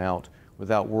in and out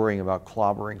without worrying about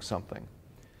clobbering something.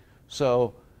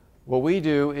 So what we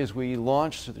do is we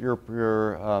launch your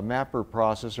mapper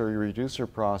process or your reducer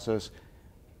process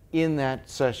in that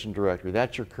session directory.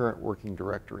 That's your current working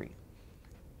directory.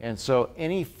 And so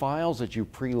any files that you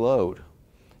preload,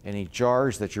 any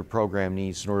jars that your program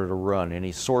needs in order to run,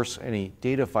 any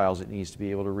data files it needs to be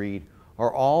able to read,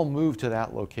 are all moved to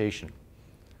that location.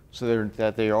 So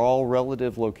that they are all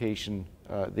relative location,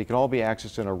 they can all be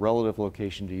accessed in a relative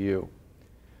location to you.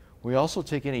 We also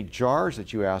take any jars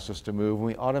that you ask us to move and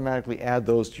we automatically add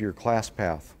those to your class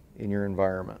path in your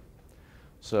environment.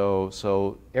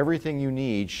 So everything you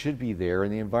need should be there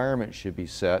and the environment should be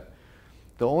set.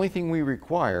 The only thing we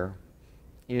require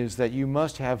is that you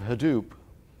must have Hadoop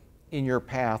in your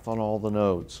path on all the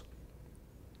nodes,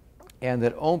 and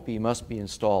that OMPI must be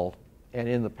installed and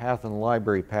in the path and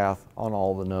library path on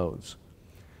all the nodes.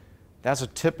 That's a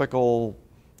typical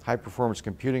high-performance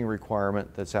computing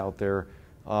requirement that's out there,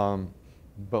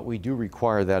 but we do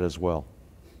require that as well.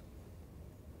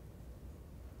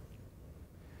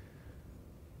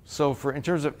 So in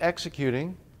terms of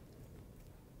executing,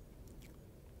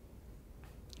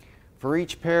 for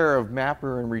each pair of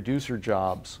mapper and reducer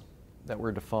jobs that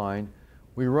were defined,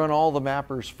 we run all the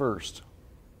mappers first.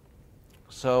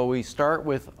 So we start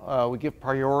with, we give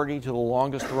priority to the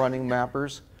longest running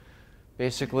mappers.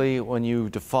 Basically, when you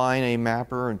define a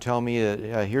mapper and tell me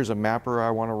that here's a mapper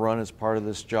I want to run as part of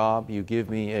this job, you give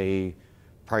me a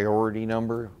priority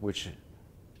number, which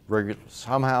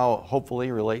somehow,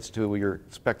 hopefully, relates to your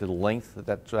expected length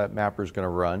that mapper is going to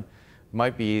run. It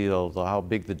might be how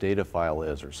big the data file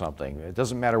is or something. It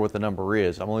doesn't matter what the number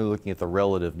is. I'm only looking at the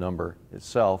relative number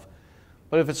itself.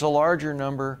 But if it's a larger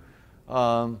number,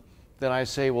 then I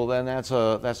say, well, then that's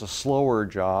a slower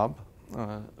job.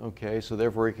 Okay, so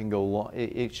therefore it can go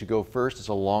it should go first. It's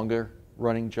a longer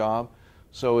running job.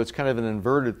 So it's kind of an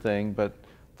inverted thing, but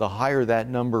the higher that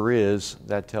number is,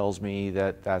 that tells me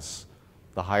that that's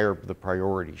the higher the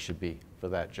priority should be for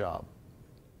that job.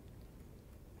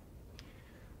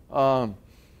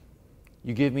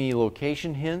 You give me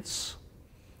location hints.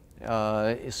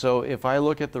 So if I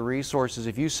look at the resources,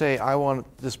 if you say I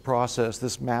want this process,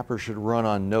 this mapper should run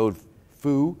on node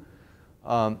foo.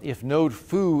 If node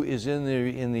foo is in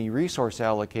the resource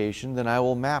allocation, then I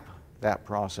will map that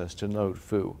process to node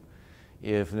foo.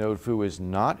 If node foo is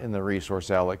not in the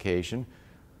resource allocation,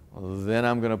 then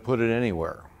I'm going to put it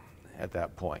anywhere at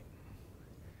that point.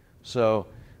 So,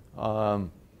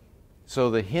 so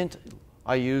the hint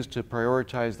I use to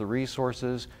prioritize the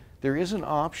resources, there is an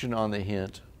option on the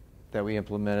hint that we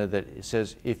implemented that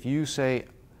says if you say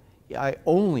I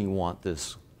only want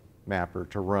this mapper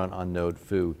to run on node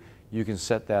foo, you can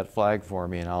set that flag for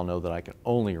me and I'll know that I can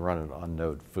only run it on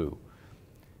node foo.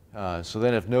 So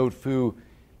then if node foo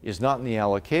is not in the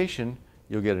allocation,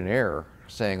 you'll get an error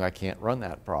saying I can't run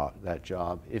that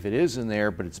job. If it is in there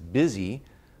but it's busy,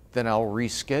 then I'll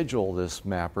reschedule this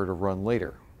mapper to run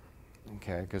later,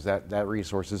 okay, because that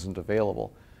resource isn't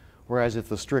available. Whereas if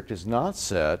the strict is not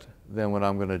set, then what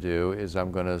I'm going to do is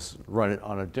I'm going to run it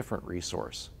on a different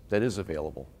resource that is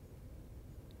available.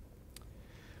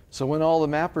 So when all the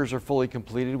mappers are fully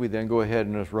completed, we then go ahead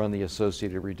and just run the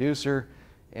associated reducer,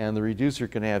 and the reducer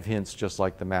can have hints just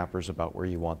like the mappers about where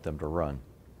you want them to run.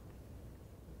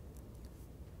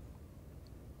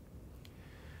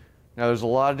 Now there's a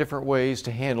lot of different ways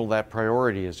to handle that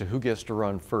priority as to who gets to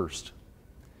run first.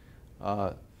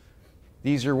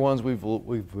 These are ones we've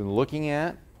been looking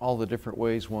at, all the different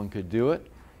ways one could do it.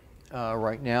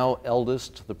 Right now,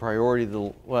 eldest, the priority,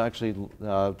 the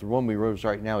one we wrote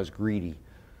right now is greedy.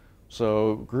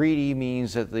 So greedy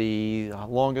means that the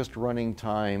longest running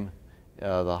time,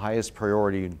 the highest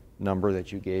priority number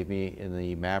that you gave me in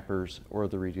the mappers or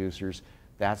the reducers,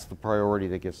 that's the priority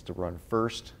that gets to run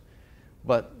first.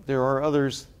 But there are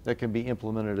others that can be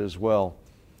implemented as well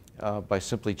by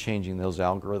simply changing those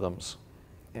algorithms.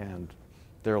 And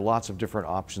there are lots of different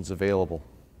options available.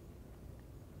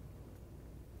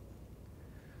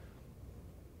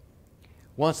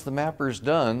 Once the mapper is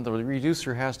done, the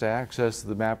reducer has to access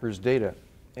the mapper's data.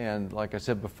 And like I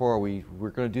said before, we're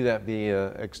going to do that via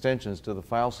extensions to the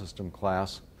file system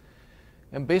class.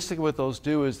 And basically what those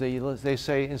do is they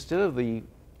say instead of the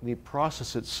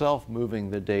process itself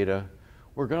moving the data,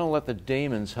 we're going to let the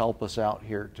daemons help us out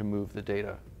here to move the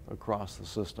data across the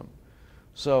system.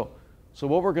 So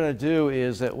what we're going to do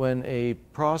is that when a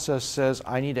process says,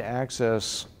 I need to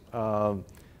access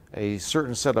a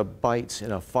certain set of bytes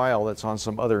in a file that's on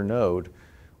some other node,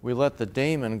 we let the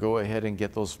daemon go ahead and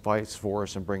get those bytes for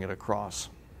us and bring it across.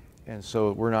 And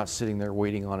so we're not sitting there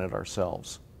waiting on it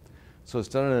ourselves. So it's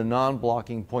done in a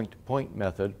non-blocking point-to-point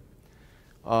method.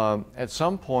 At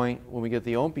some point, when we get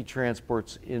the OMP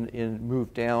transports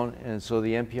moved down, and so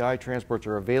the MPI transports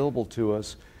are available to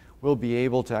us, we'll be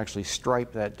able to actually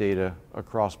stripe that data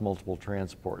across multiple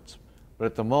transports. But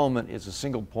at the moment, it's a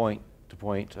single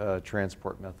point-to-point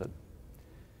transport method.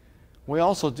 We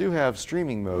also do have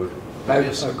streaming mode.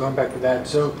 Going back to that,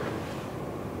 so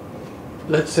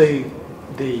let's say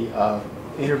the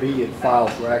intermediate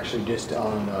files were actually just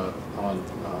on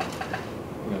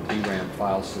DRAM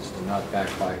file system, not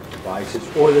backed by devices,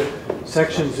 or the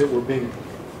sections that were being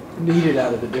needed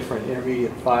out of the different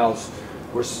intermediate files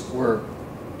were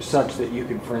such that you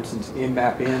could, for instance,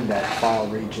 map in that file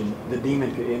region. The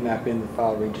daemon could map in the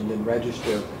file region, then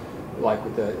register, like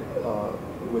with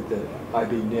the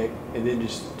IB-NIC, and then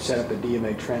just set up a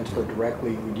DMA transfer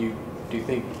directly. Do you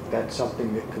think that's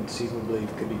something that conceivably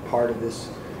could be part of this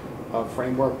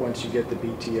framework once you get the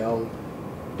BTL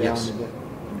down? Yes. Okay.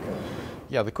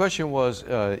 Yeah, the question was,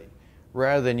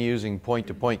 rather than using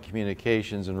point-to-point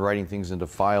communications and writing things into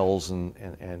files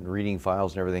and reading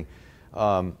files and everything,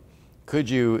 could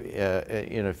you,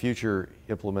 in a future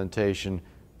implementation,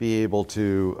 be able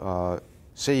to,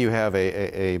 say you have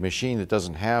a machine that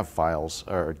doesn't have files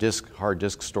or hard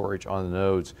disk storage on the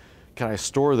nodes, can I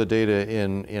store the data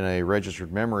in a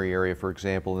registered memory area, for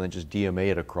example, and then just DMA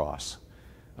it across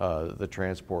the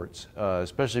transports,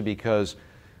 especially because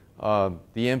the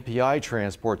MPI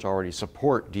transports already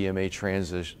support DMA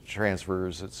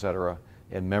transfers, et cetera,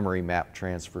 and memory map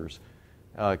transfers.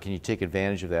 Can you take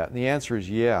advantage of that? And the answer is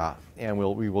yeah, and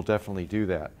we will definitely do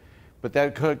that. But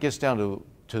that gets down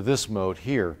to this mode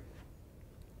here,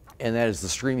 and that is the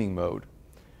streaming mode.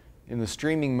 In the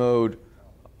streaming mode,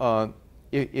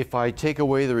 if I take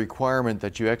away the requirement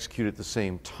that you execute at the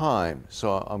same time,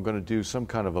 so I'm going to do some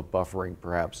kind of a buffering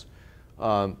perhaps,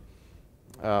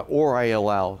 or I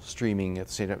allow streaming at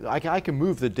the same time, I can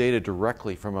move the data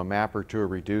directly from a mapper to a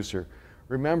reducer.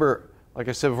 Remember, like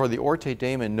I said before, the Orte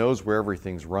daemon knows where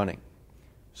everything's running.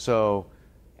 So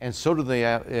do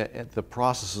the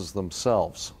processes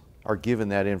themselves are given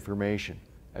that information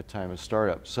at time of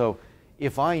startup. So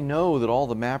if I know that all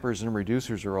the mappers and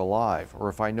reducers are alive, or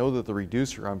if I know that the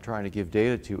reducer I'm trying to give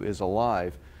data to is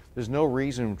alive, there's no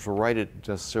reason to write it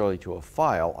necessarily to a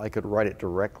file. I could write it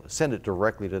directly, send it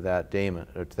directly to that daemon,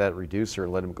 or to that reducer,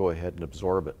 and let him go ahead and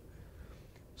absorb it.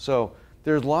 So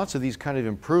there's lots of these kind of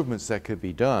improvements that could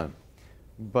be done.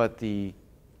 But the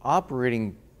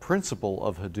operating principle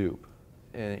of Hadoop,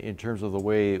 in terms of the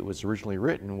way it was originally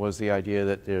written, was the idea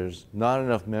that there's not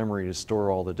enough memory to store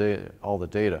all the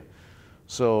data.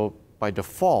 So by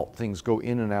default, things go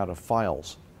in and out of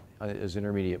files as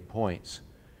intermediate points.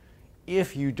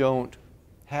 If you don't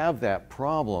have that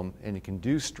problem and you can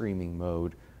do streaming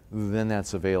mode, then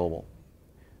that's available.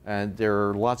 And there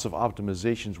are lots of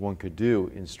optimizations one could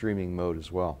do in streaming mode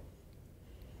as well.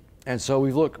 And so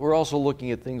we're also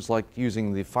looking at things like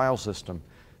using the file system,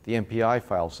 the MPI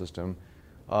file system,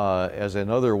 as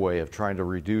another way of trying to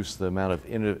reduce the amount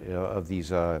of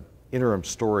these interim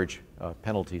storage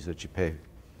penalties that you pay.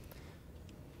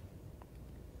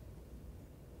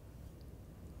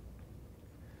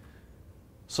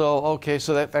 So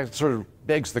that sort of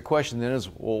begs the question then is,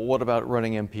 well, what about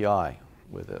running MPI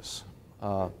with this?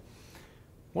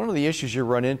 One of the issues you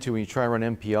run into when you try to run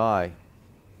MPI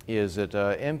is that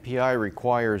MPI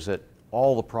requires that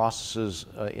all the processes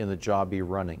in the job be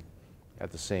running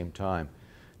at the same time.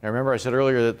 Now remember I said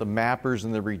earlier that the mappers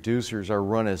and the reducers are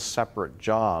run as separate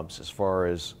jobs as far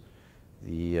as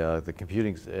the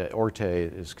computing Orte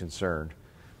is concerned.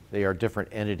 They are different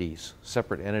entities,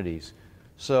 separate entities.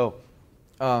 So,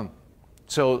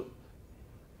 so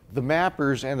the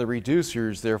mappers and the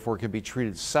reducers therefore can be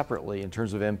treated separately in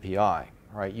terms of MPI.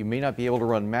 Right? You may not be able to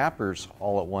run mappers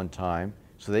all at one time,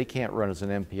 so they can't run as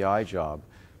an MPI job,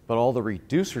 but all the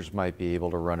reducers might be able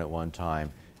to run at one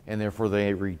time, and therefore the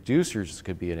reducers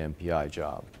could be an MPI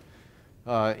job.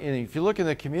 And if you look in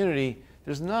the community,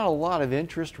 there's not a lot of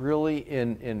interest really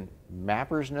in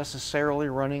mappers necessarily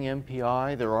running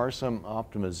MPI. There are some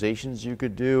optimizations you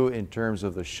could do in terms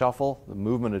of the shuffle, the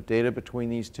movement of data between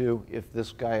these two, if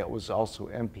this guy was also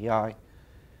MPI.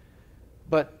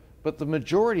 But the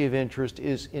majority of interest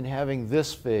is in having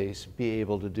this phase be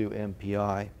able to do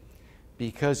MPI,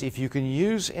 because if you can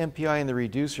use MPI in the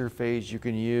reducer phase, you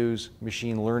can use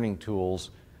machine learning tools,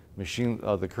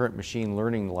 the current machine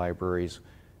learning libraries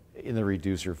in the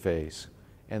reducer phase,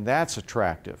 and that's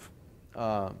attractive.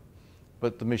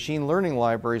 But the machine learning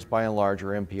libraries, by and large,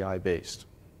 are MPI based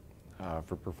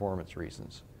for performance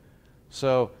reasons.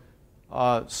 So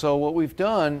what we've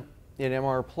done in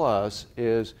MR Plus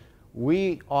is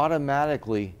we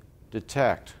automatically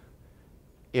detect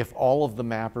if all of the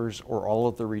mappers or all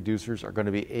of the reducers are going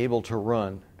to be able to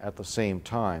run at the same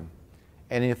time.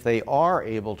 And if they are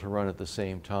able to run at the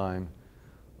same time,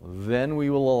 then we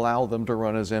will allow them to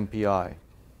run as MPI,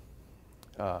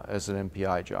 as an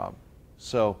MPI job.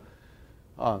 So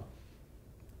at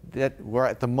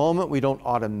the moment, we don't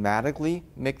automatically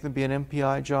make them be an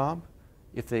MPI job,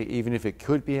 even if it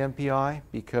could be MPI,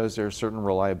 because there are certain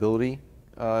reliability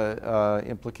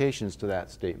implications to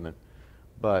that statement.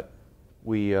 But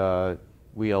we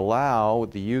allow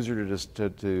the user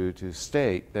to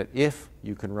state that if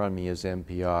you can run me as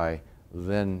MPI,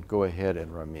 then go ahead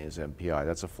and run me as MPI.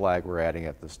 That's a flag we're adding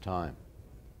at this time.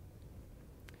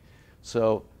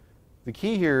 So the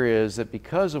key here is that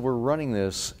because we're running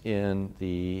this in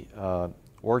the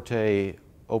Orte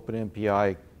Open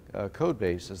MPI code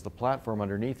base as the platform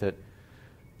underneath it,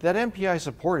 that MPI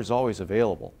support is always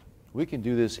available. We can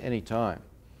do this anytime.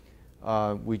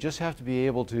 We just have to be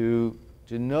able to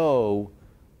know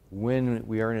when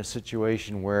we are in a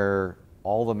situation where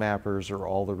all the mappers or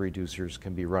all the reducers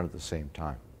can be run at the same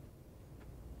time.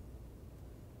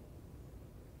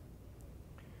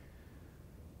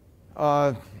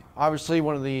 Obviously,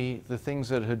 one of the things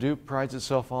that Hadoop prides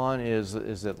itself on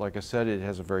is that, like I said, it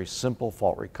has a very simple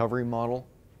fault recovery model.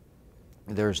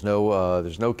 There's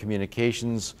no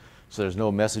communications, so there's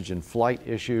no message in flight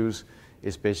issues.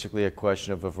 It's basically a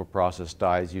question of if a process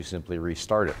dies, you simply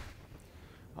restart it.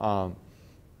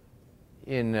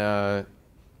 In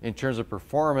terms of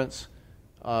performance,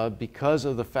 because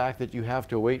of the fact that you have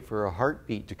to wait for a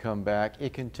heartbeat to come back,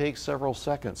 it can take several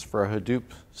seconds for a Hadoop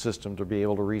system to be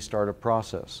able to restart a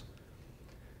process.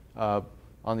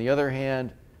 On the other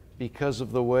hand, because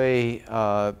of the way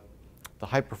the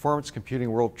high-performance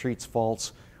computing world treats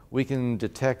faults, we can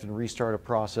detect and restart a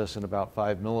process in about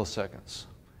 5 milliseconds.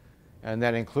 And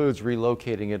that includes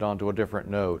relocating it onto a different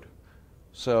node.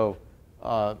 So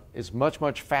it's much,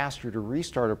 much faster to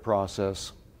restart a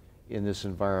process in this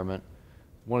environment.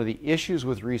 One of the issues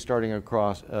with restarting a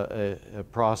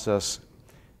process,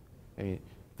 the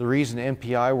reason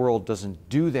MPI world doesn't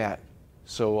do that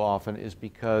so often is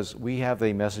because we have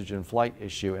a message in flight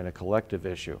issue and a collective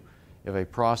issue. If a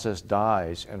process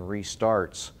dies and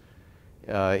restarts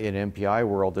in MPI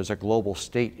world, there's a global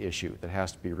state issue that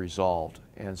has to be resolved.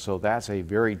 And so that's a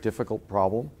very difficult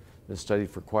problem. Been studied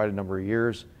for quite a number of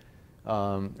years.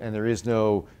 And there is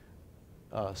no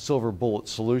silver bullet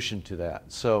solution to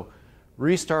that. So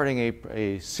restarting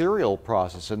a serial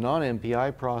process, a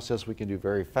non-MPI process, we can do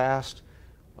very fast.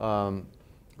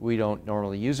 We don't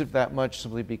normally use it that much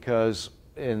simply because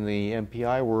in the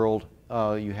MPI world,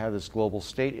 you have this global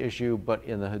state issue, but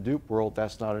in the Hadoop world,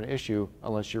 that's not an issue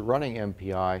unless you're running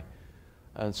MPI.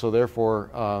 And so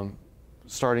therefore,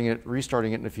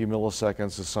 restarting it in a few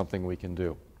milliseconds is something we can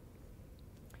do.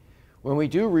 When we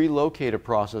do relocate a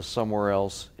process somewhere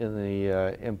else in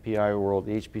the MPI world,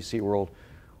 the HPC world,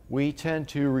 we tend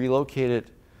to relocate it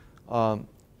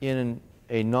in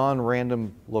a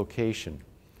non-random location.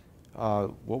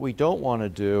 What we don't want to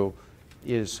do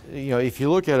is, if you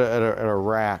look at a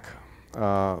rack,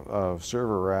 a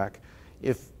server rack,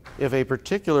 if a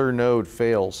particular node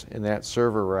fails in that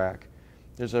server rack,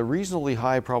 there's a reasonably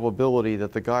high probability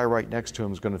that the guy right next to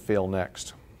him is going to fail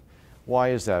next. Why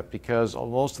is that? Because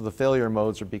most of the failure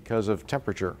modes are because of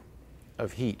temperature,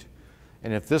 of heat.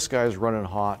 And if this guy's running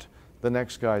hot, the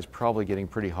next guy's probably getting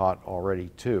pretty hot already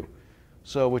too.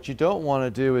 So what you don't want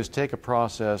to do is take a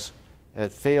process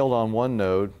that failed on one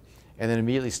node and then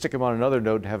immediately stick them on another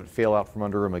node and have it fail out from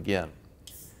under them again.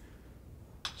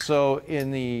 So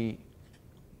in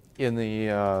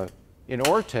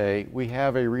Orte, we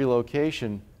have a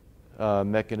relocation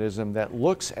mechanism that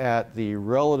looks at the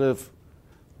relative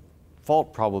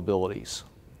fault probabilities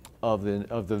of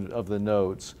the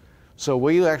nodes. So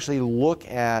we actually look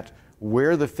at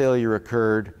where the failure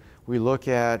occurred. We look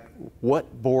at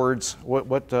what boards,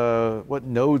 what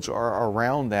nodes are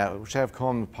around that, which have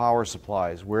common power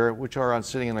supplies, which are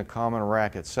sitting in a common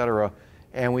rack, etc.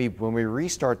 And when we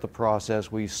restart the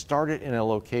process, we start it in a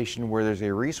location where there's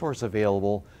a resource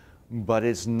available, but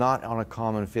it's not on a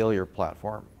common failure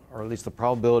platform, or at least the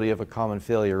probability of a common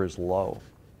failure is low.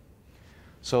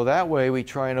 So that way we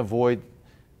try and avoid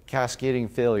cascading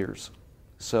failures,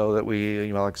 so that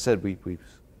we, like I said, we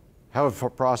have a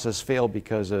process fail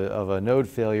because of a node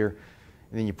failure,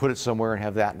 and then you put it somewhere and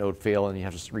have that node fail, and you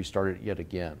have to restart it yet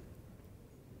again.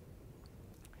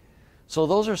 So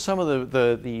those are some of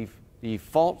the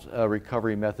fault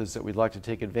recovery methods that we'd like to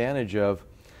take advantage of.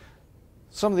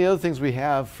 Some of the other things we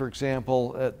have, for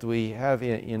example, that we have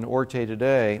in Orte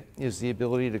today is the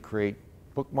ability to create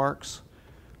bookmarks.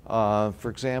 For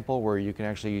example, where you can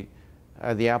actually,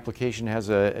 the application has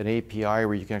an API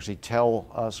where you can actually tell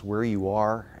us where you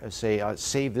are, say,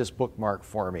 save this bookmark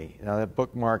for me. Now that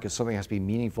bookmark is something that has to be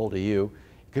meaningful to you.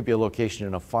 It could be a location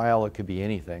in a file, it could be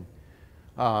anything.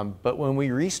 But when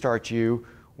we restart you,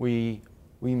 we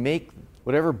make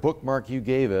whatever bookmark you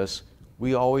gave us,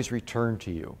 we always return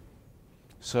to you.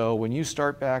 So when you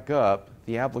start back up,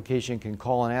 the application can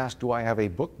call and ask, do I have a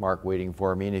bookmark waiting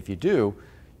for me? And if you do,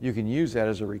 you can use that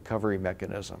as a recovery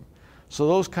mechanism. So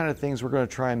those kind of things we're going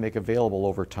to try and make available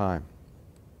over time.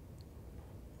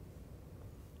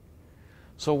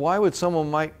 So why would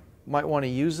someone might want to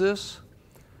use this?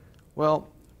 Well,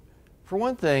 for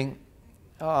one thing,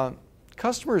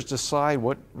 customers decide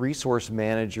what resource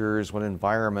managers, what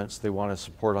environments they want to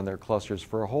support on their clusters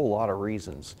for a whole lot of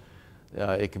reasons.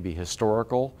 It can be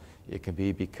historical. It can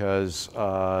be because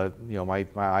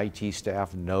my IT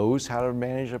staff knows how to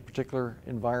manage a particular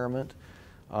environment.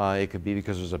 It could be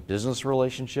because there's a business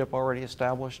relationship already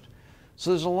established.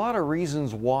 So there's a lot of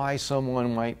reasons why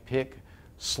someone might pick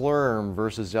Slurm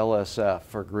versus LSF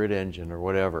or Grid Engine or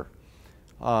whatever.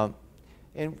 And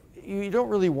you don't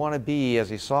really want to be,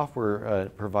 as a software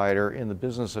provider, in the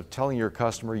business of telling your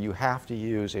customer you have to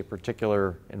use a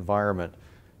particular environment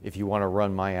if you want to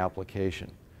run my application.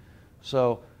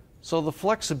 So the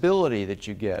flexibility that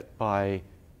you get by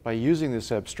using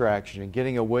this abstraction and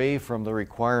getting away from the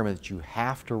requirement that you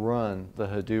have to run the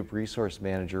Hadoop resource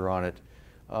manager on it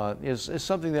is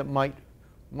something that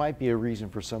might be a reason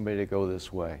for somebody to go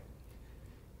this way.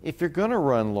 If you're going to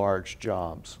run large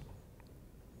jobs,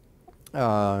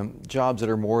 jobs that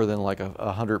are more than like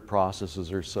 100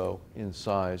 processes or so in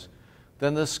size,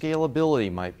 then the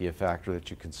scalability might be a factor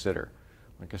that you consider.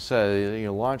 Like I said,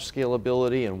 launch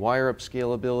scalability and wire-up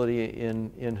scalability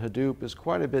in Hadoop is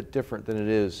quite a bit different than it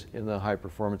is in the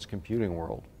high-performance computing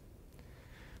world.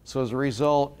 So as a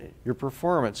result, your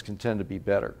performance can tend to be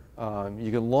better. You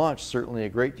can launch certainly a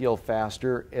great deal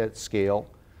faster at scale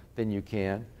than you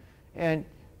can, and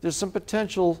there's some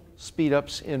potential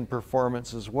speed-ups in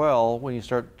performance as well when you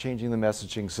start changing the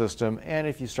messaging system and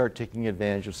if you start taking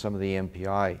advantage of some of the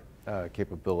MPI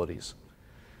capabilities.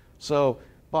 So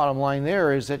bottom line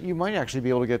there is that you might actually be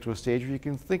able to get to a stage where you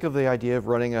can think of the idea of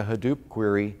running a Hadoop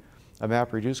query, a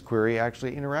MapReduce query,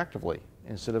 actually interactively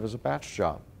instead of as a batch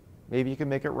job. Maybe you can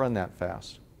make it run that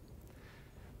fast.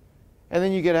 And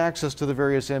then you get access to the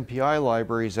various MPI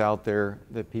libraries out there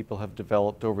that people have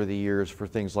developed over the years for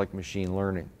things like machine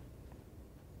learning.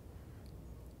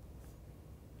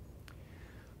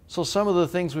 So some of the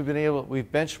things we've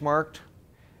benchmarked.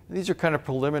 These are kind of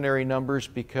preliminary numbers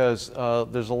because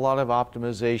there's a lot of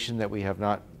optimization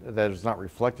that is not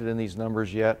reflected in these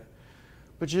numbers yet.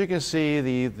 But you can see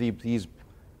these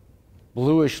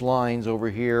bluish lines over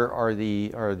here are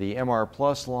the MR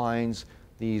plus lines.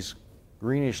 These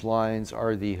greenish lines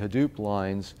are the Hadoop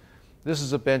lines. This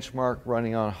is a benchmark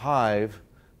running on Hive,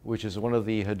 which is one of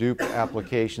the Hadoop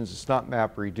applications. It's not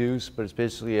MapReduce, but it's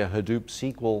basically a Hadoop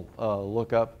SQL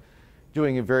lookup,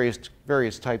 doing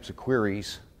various types of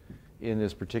queries in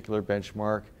this particular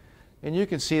benchmark. And you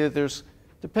can see that there's,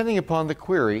 depending upon the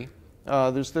query,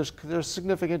 there's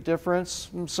significant difference.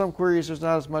 In some queries there's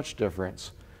not as much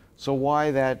difference. So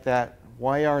why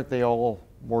aren't they all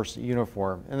more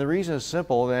uniform? And the reason is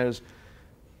simple, that is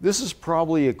This is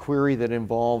probably a query that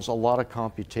involves a lot of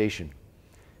computation.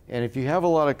 And if you have a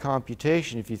lot of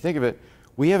computation, if you think of it,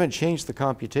 we haven't changed the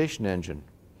computation engine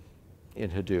in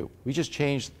Hadoop. We just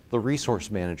changed the resource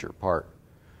manager part.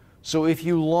 So if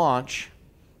you launch,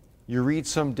 you read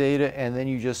some data, and then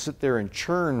you just sit there and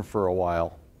churn for a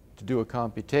while to do a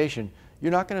computation,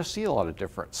 you're not going to see a lot of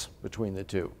difference between the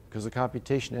two because the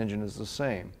computation engine is the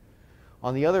same.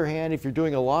 On the other hand, if you're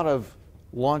doing a lot of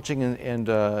launching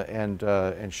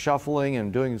and shuffling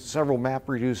and doing several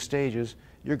MapReduce stages,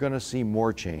 you're going to see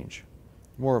more change,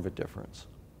 more of a difference.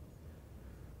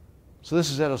 So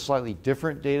this is at a slightly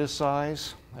different data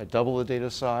size. I double the data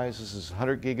size. This is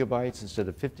 100 gigabytes instead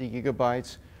of 50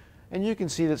 gigabytes. And you can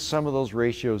see that some of those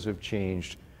ratios have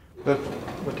changed. But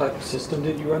what type of system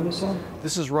did you run this on?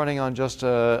 This is running on just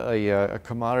a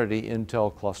commodity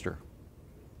Intel cluster.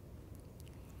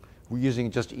 We're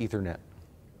using just Ethernet.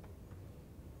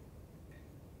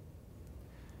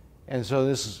 And so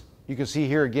this is, you can see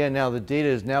here again now the data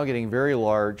is now getting very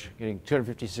large, getting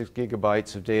 256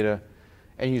 gigabytes of data.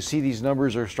 And you see these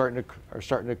numbers are starting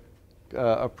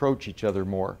to approach each other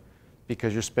more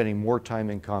because you're spending more time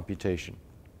in computation.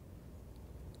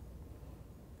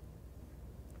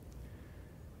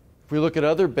 If we look at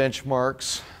other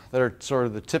benchmarks that are sort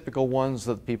of the typical ones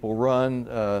that people run,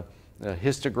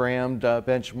 histogram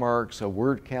benchmarks, a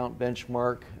word count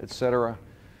benchmark, etc.,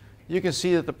 you can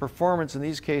see that the performance in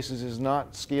these cases is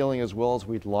not scaling as well as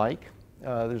we'd like.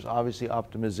 There's obviously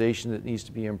optimization that needs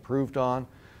to be improved on.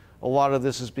 A lot of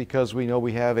this is because we know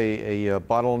we have a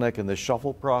bottleneck in the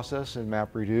shuffle process in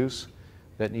MapReduce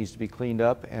that needs to be cleaned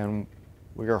up, and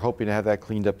we are hoping to have that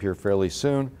cleaned up here fairly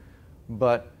soon.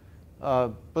 But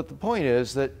the point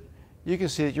is that you can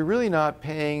see that you're really not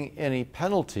paying any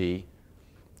penalty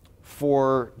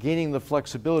for gaining the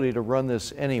flexibility to run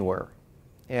this anywhere.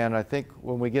 And I think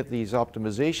when we get these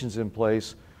optimizations in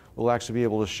place, we'll actually be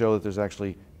able to show that there's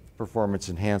actually performance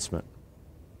enhancement.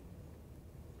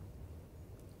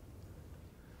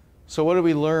 So what did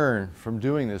we learn from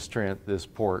doing this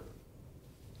port?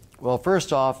 Well,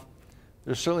 first off,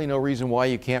 there's certainly no reason why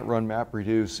you can't run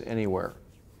MapReduce anywhere.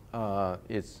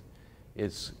 It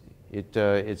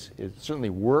certainly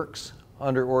works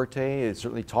under Orte. It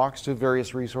certainly talks to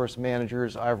various resource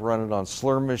managers. I've run it on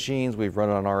Slurm machines. We've run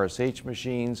it on RSH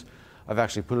machines. I've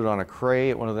actually put it on a Cray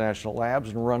at one of the national labs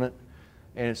and run it.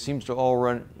 And it seems to all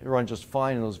run just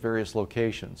fine in those various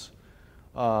locations.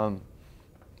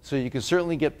 So you can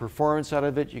certainly get performance out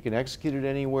of it. You can execute it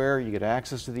anywhere. You get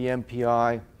access to the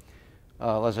MPI.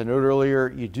 As I noted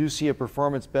earlier, you do see a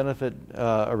performance benefit,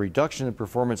 a reduction in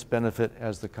performance benefit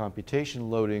as the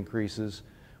computation load increases,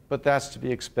 but that's to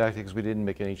be expected because we didn't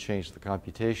make any change to the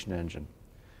computation engine.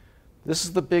 This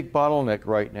is the big bottleneck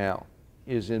right now,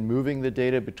 is in moving the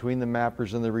data between the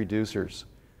mappers and the reducers.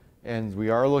 And we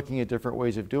are looking at different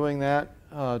ways of doing that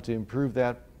to improve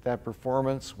that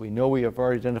performance. We know we have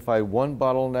already identified one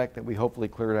bottleneck that we hopefully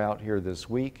cleared out here this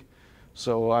week.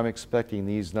 So I'm expecting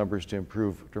these numbers to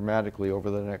improve dramatically over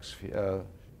the next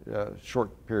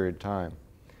short period of time.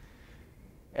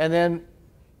 And then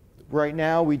right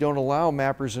now we don't allow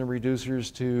mappers and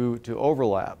reducers to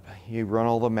overlap. You run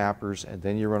all the mappers and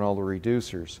then you run all the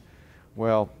reducers.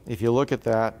 Well, if you look at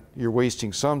that, you're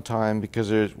wasting some time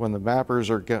because when the mappers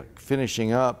are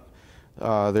finishing up,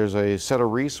 there's a set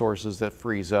of resources that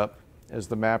frees up as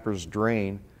the mappers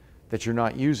drain that you're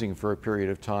not using for a period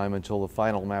of time until the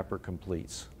final mapper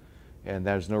completes. And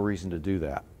there's no reason to do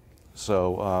that.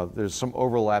 So there's some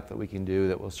overlap that we can do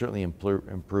that will certainly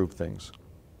improve things.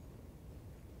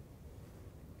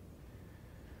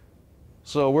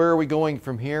 So where are we going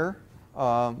from here?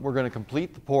 We're going to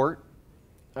complete the port.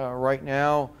 Right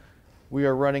now, we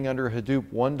are running under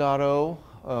Hadoop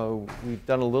 1.0. We've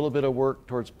done a little bit of work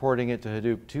towards porting it to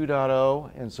Hadoop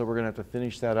 2.0, and so we're going to have to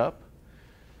finish that up.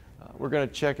 We're going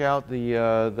to check out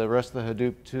the rest of the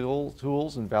Hadoop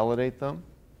tools and validate them.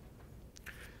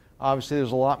 Obviously,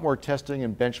 there's a lot more testing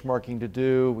and benchmarking to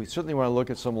do. We certainly want to look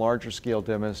at some larger scale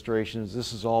demonstrations.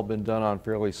 This has all been done on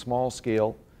fairly small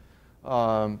scale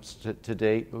to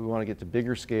date, but we want to get to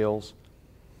bigger scales.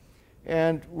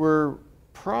 And we're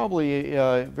probably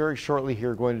very shortly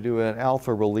here going to do an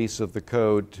alpha release of the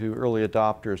code to early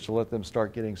adopters to let them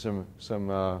start getting some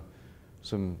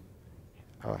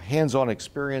hands-on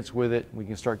experience with it. We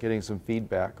can start getting some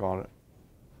feedback on it.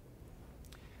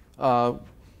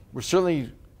 We're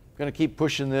certainly going to keep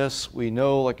pushing this. We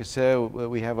know, like I said,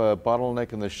 we have a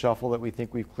bottleneck in the shuffle that we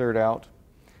think we've cleared out,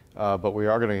 but we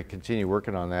are going to continue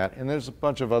working on that. And there's a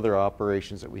bunch of other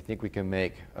operations that we think we can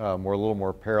make a little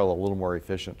more parallel, a little more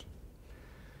efficient.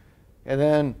 And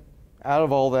then out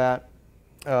of all that,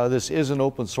 this is an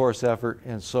open source effort,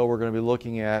 and so we're going to be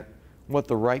looking at what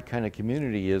the right kind of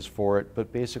community is for it,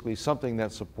 but basically something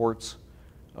that supports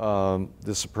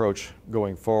this approach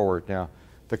going forward. Now,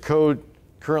 the code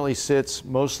currently sits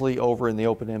mostly over in the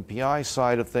Open MPI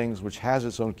side of things, which has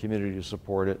its own community to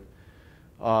support it.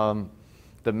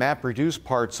 The MapReduce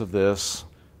parts of this,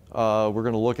 we're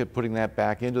going to look at putting that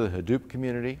back into the Hadoop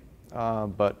community,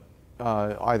 but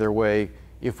either way,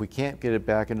 if we can't get it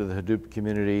back into the Hadoop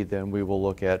community, then we will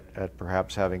look at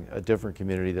perhaps having a different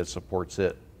community that supports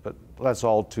it. But that's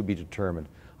all to be determined.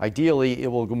 Ideally, it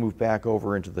will move back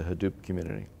over into the Hadoop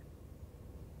community.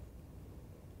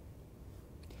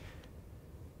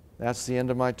 That's the end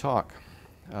of my talk.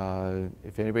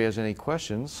 If anybody has any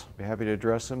questions, I'd be happy to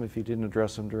address them if you didn't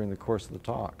address them during the course of the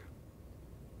talk.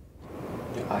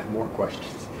 I have more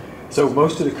questions. So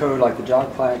most of the code, like the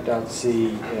jobclient.c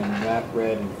and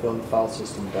MapRed and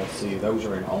filmfilesystem.c, those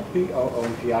are in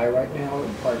OMPI right now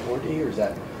in part 4D, or is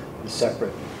that the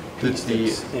separate piece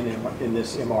that's in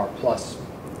this MR Plus?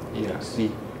 Yes.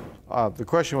 The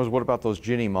question was, what about those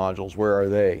Ginny modules? Where are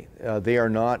they? They are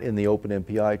not in the Open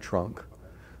MPI trunk.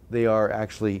 They are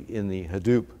actually in the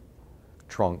Hadoop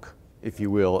trunk, if you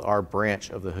will, our branch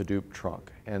of the Hadoop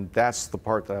trunk. And that's the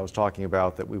part that I was talking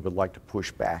about that we would like to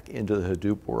push back into the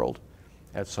Hadoop world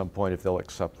at some point if they'll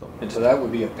accept them. And so that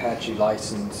would be Apache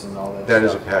license and all that That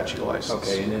stuff? is Apache license.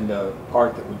 Okay, and then the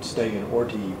part that would stay in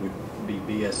ORTI would be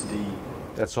BSD?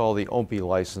 That's all the OMPI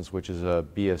license, which is a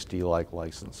BSD-like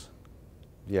license.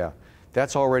 Yeah,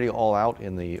 that's already all out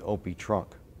in the OMPI trunk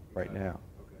right now.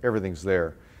 Okay. Everything's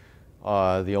there.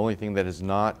 The only thing that is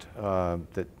not,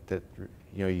 that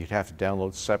you'd have to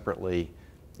download separately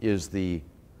is the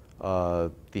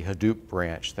Hadoop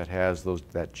branch that has those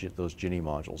Ginny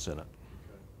modules in it.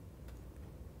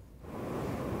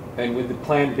 And would the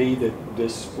plan be that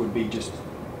this would be just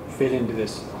fit into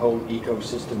this whole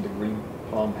ecosystem that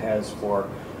Greenplum has for,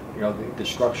 the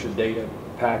structured data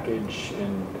package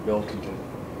and the ability to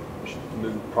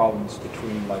move problems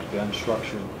between like the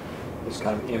unstructured, this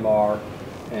kind of MR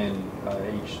and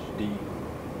HD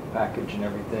package and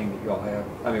everything that y'all have?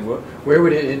 I mean, where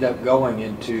would it end up going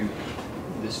into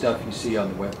the stuff you see on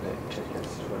the web page? I guess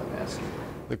is what I'm asking.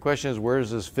 The question is, where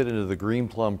does this fit into the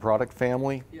Greenplum product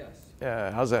family? Yes.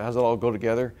 How's it all go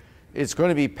together? It's going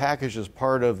to be packaged as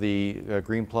part of the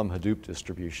Greenplum Hadoop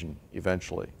distribution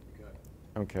eventually.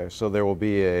 Okay, so there will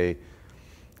be a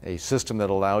system that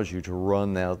allows you to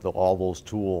run all those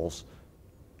tools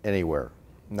anywhere,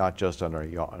 not just on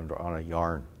a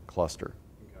Yarn cluster.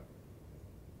 Okay.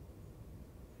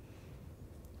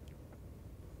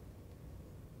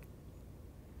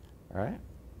 All right.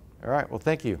 All right. Well,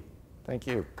 thank you. Thank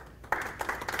you.